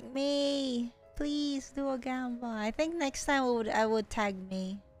 I was like, May, please do a gamba. I think next time I would tag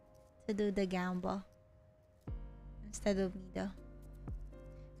May to do the gamba instead of Mida.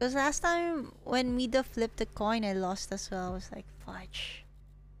 Because last time when Mida flipped the coin, I lost as well. I was like, fudge.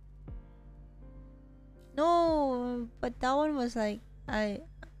 No, but that one was like,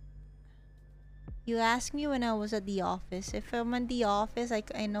 you asked me when I was at the office. If I'm at the office, I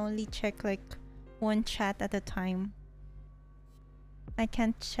can only check like one chat at a time. I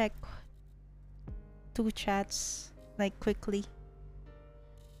can't check 2 chats like quickly.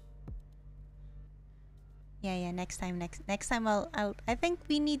 Yeah, next time I think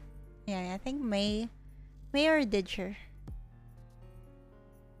we need, I think May or Didger.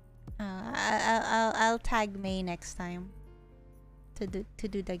 I'll tag May next time to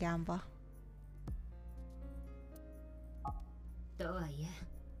do the gamba. とはいえ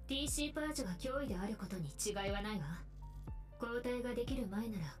TC パージが脅威であることに違いはないわ。抗体ができる前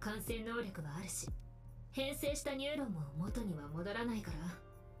なら感染能力はあるし、変性したニューロンも元には戻らないから。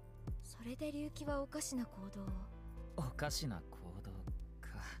それで龍騎はおかしな行動を。おかしな行動か。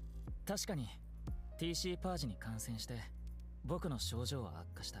確かに TC パージに感染して僕の症状は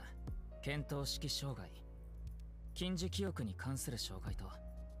悪化した。見当識障害、近似記憶に関する障害と、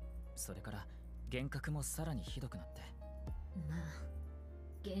それから幻覚もさらにひどくなって。まあ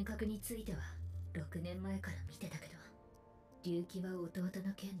幻覚については6年前から見てたけど、龍騎は弟の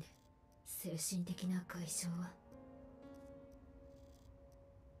件で精神的な解消は。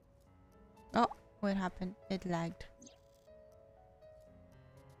Oh, what happened? It lagged.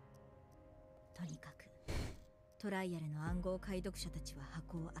 とにかくトライアルの暗号解読者たちは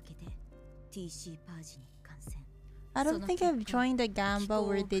箱を開けて TC パージに感染。 I don't think I've joined the gamba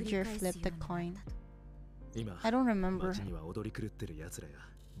where Didger flipped the coin. 今 I don't remember. 街には踊り狂ってる奴らや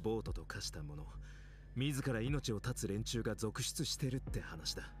ボートと化したもの、自ら命を絶つ連中が続出してるって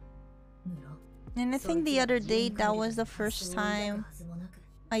話だ。 And I think the other day that was the first time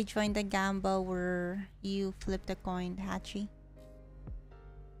I joined the gamba where you flipped the coin, Hachi.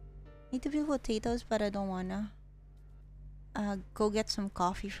 Need to be potatoes, but I don't wanna. Go get some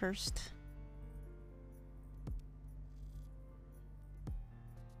coffee first.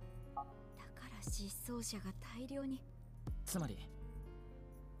 だから失踪者が大量に。つまり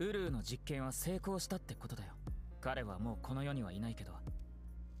ウルーの実験は成功したってことだよ。彼はもうこの世にはいないけど、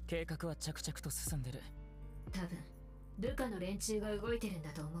計画は着々と進んでる。多分部下の連中が動いてるん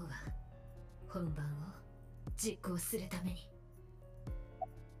だと思うわ。本番を実行するために。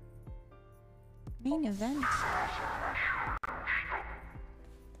Main event.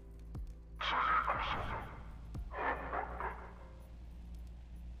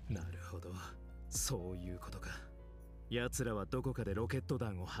 なるほど、そういうことか。奴らはどこかでロケット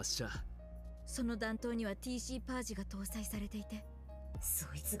弾を発射。その弾頭には TC パージが搭載されていて、そ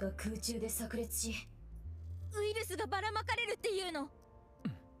いつが空中で炸裂し、ウイルスがばらまかれるっていうの。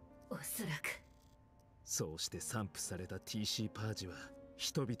おそらくそうして散布された TC パージは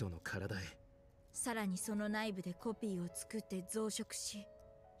人々の体へ。さらにその内部でコピーを作って増殖し、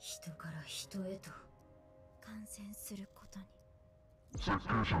人から人へと感染することに。設計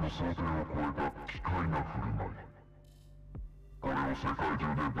者の想定を超えた奇怪な振る舞い。これを世界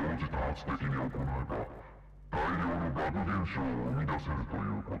中で同時多発的に行えば、大量のバグ現象を生み出せるとい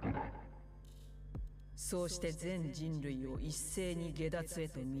うことだ。そうして全人類を一斉に下脱へ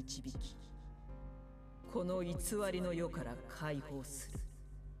と導き、この偽りの世から解放する。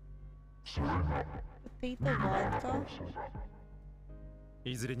それが Potato vodka.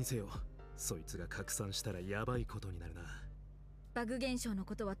 いずれにせよ、そいつが拡散したらヤバいことになるな。バグ現象の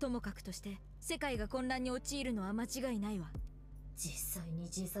ことはともかくとして、世界が混乱に陥るのは間違いないわ。実際に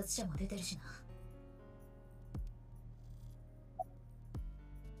自殺者も出てるしな。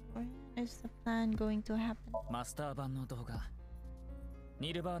When is the plan going to happen? マスター版の動画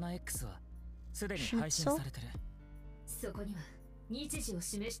ニルバーナ X はすでに配信されてる。そこには日時を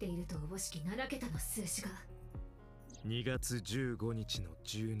示しているとおぼしき7桁の数字が。2月15日の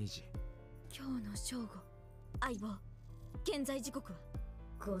12時。今日の正午。相棒、現在時刻は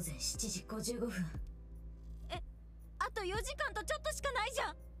午前7時55分。あと4時間とちょっとしかないじゃ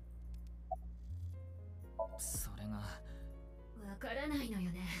ん。それがわからないの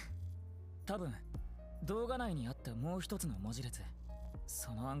よね。多分動画内にあったもう一つの文字列、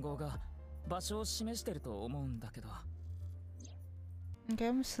その暗号が場所を示してると思うんだけど。 Okay,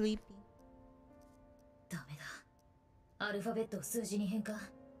 I'm sleepy. ダメだ。アルファベットを数字に変換、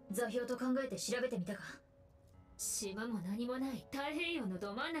座標と考えて調べてみたが、島も何もない太平洋の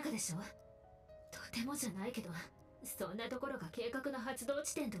ど真ん中でしょ。とてもじゃないけど、そんなところが計画の発動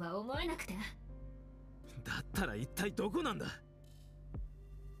地点とは思えなくて。だったら一体どこなんだ。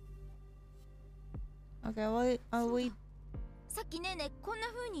 Okay, I'll wait. さっきねえねえこんな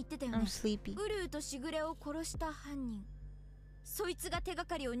風に言ってたよね。 I'm sleepy. ウルーとしぐれを殺した犯人、そいつが手が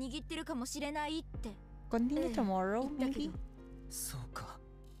かりを握ってるかもしれないって。 Continue tomorrow, 言ったけ maybe? ど、そうか。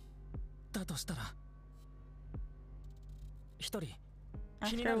だとしたら一人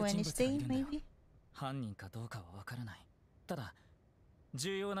気にな After る人物がい Wednesday, るんだよ。 maybe? 犯人かどうかはわからない。ただ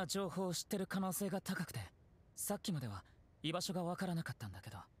重要な情報を知ってる可能性が高くて、さっきまでは居場所がわからなかったんだけ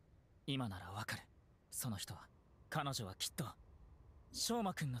ど、今ならわかる。その人は、彼女はきっと翔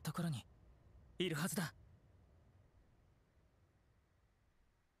馬くんのところにいるはずだ。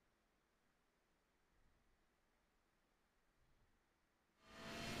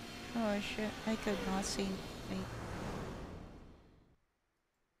Oh shit, I could not see. Wait.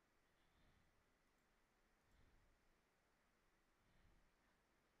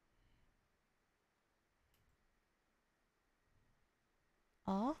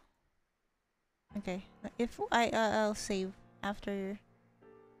 Oh? Okay. If I'll save after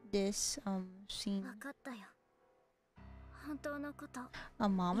this scene. 分かったよ。本当のこと。 A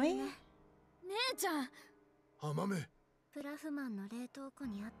mommy? 姉ちゃん、あまめ。プラフマンの冷凍庫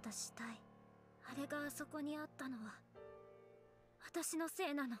にあった死体、あれがあそこにあったのは私の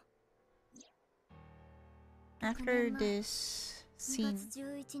せいなの。 After this 2 scene. 月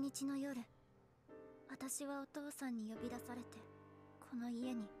11日の夜、私はお父さんに呼び出されて、この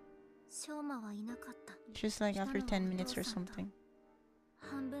家にショーマはいなかった。 Just like after 10 minutes or something.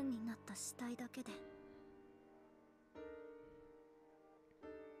 半分になった死体だけで。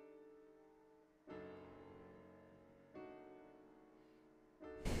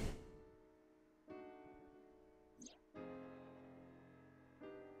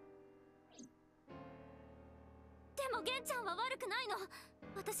でもゲンちゃんは悪くないの。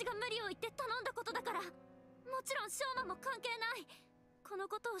私が無理を言って頼んだことだから。もちろんショーマも関係ない。この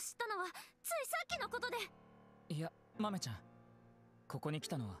ことを知ったのはついさっきのことで。いや、マメちゃん、ここに来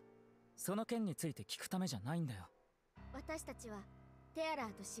たのはその件について聞くためじゃないんだよ。私たちはテアラ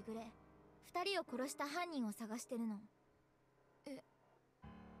ーとしぐれ2人を殺した犯人を探してるの。テ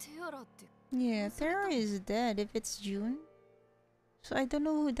アラって Yeah, Tara is dead if it's June. So I don't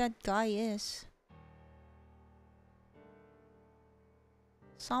know who that guy is.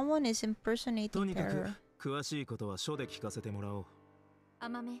 Someone is と impersonating にか Tara. く詳しいことは書で聞かせてもらおう。ア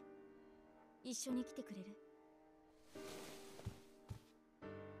マメ、一緒に来てくれる？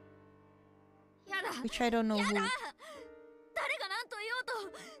やだ。 Which I don't know やだ。 who. 誰が何と言おう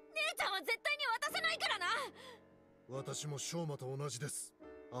と、姉ちゃんは絶対に渡せないからな。私も翔馬と同じです。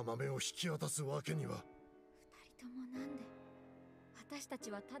甘めを引き渡すわけには。二人ともなんで。私た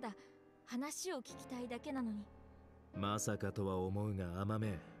ちはただ話を聞きたいだけなのに。まさかとは思うが甘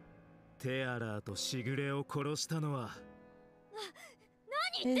め、テアラーとしぐれを殺したのは。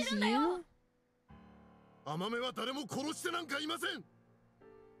何言ってるんだよ。甘めは誰も殺してなんかいません。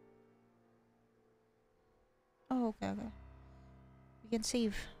Oh, okay, okay. We can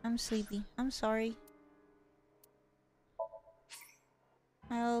save. I'm sleepy. I'm sorry.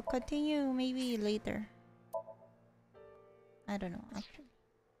 I'll continue maybe later. I don't know, actually.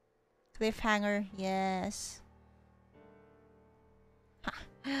 Cliffhanger, yes.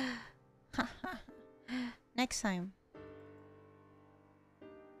 Next time.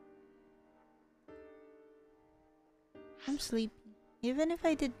 I'm sleepy. Even if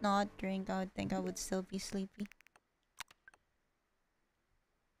I did not drink, I would think I would still be sleepy.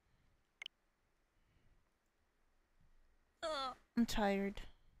 I'm tired.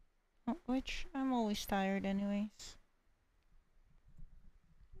 Which, I'm always tired anyways.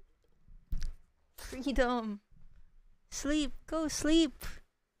 Freedom! Sleep! Go sleep!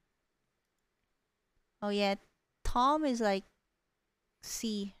 Oh yeah, Tom is like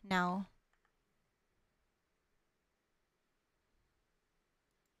C now.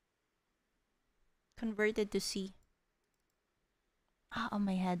 Converted to C. Ah, on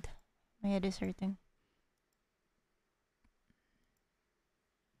my head. My head is hurting.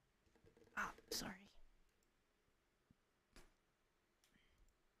 Ah, sorry.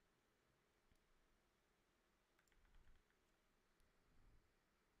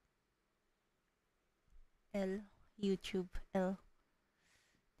 L. YouTube. L.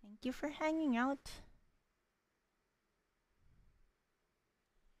 Thank you for hanging out.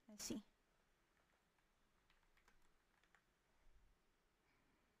 Let's see.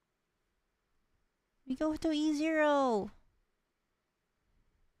 We go to E0.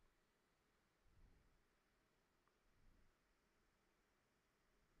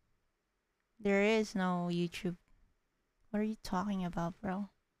 There is no YouTube. What are you talking about, bro?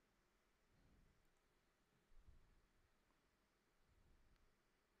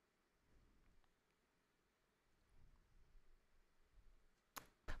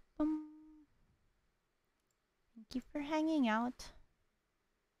 Thank you for hanging out.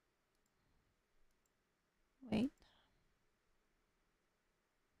 Wait.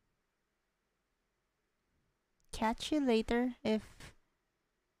 Catch you later if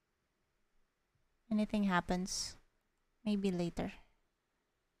anything happens. Maybe later.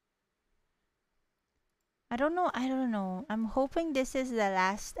 I don't know. I'm hoping this is the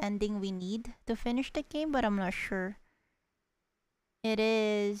last ending we need to finish the game, but I'm not sure. It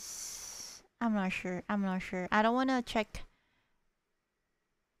is... I'm not sure. I don't want to check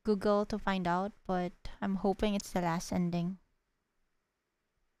Google to find out, but I'm hoping it's the last ending.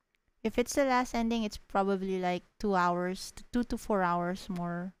 If it's the last ending, it's probably like 2 hours, 2 to 4 hours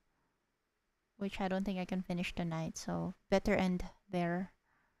more, which I don't think I can finish tonight, so better end there.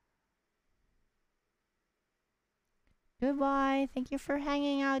 Goodbye. Thank you for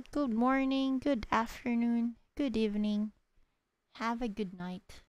hanging out. Good morning, good afternoon, good evening. Have a good night.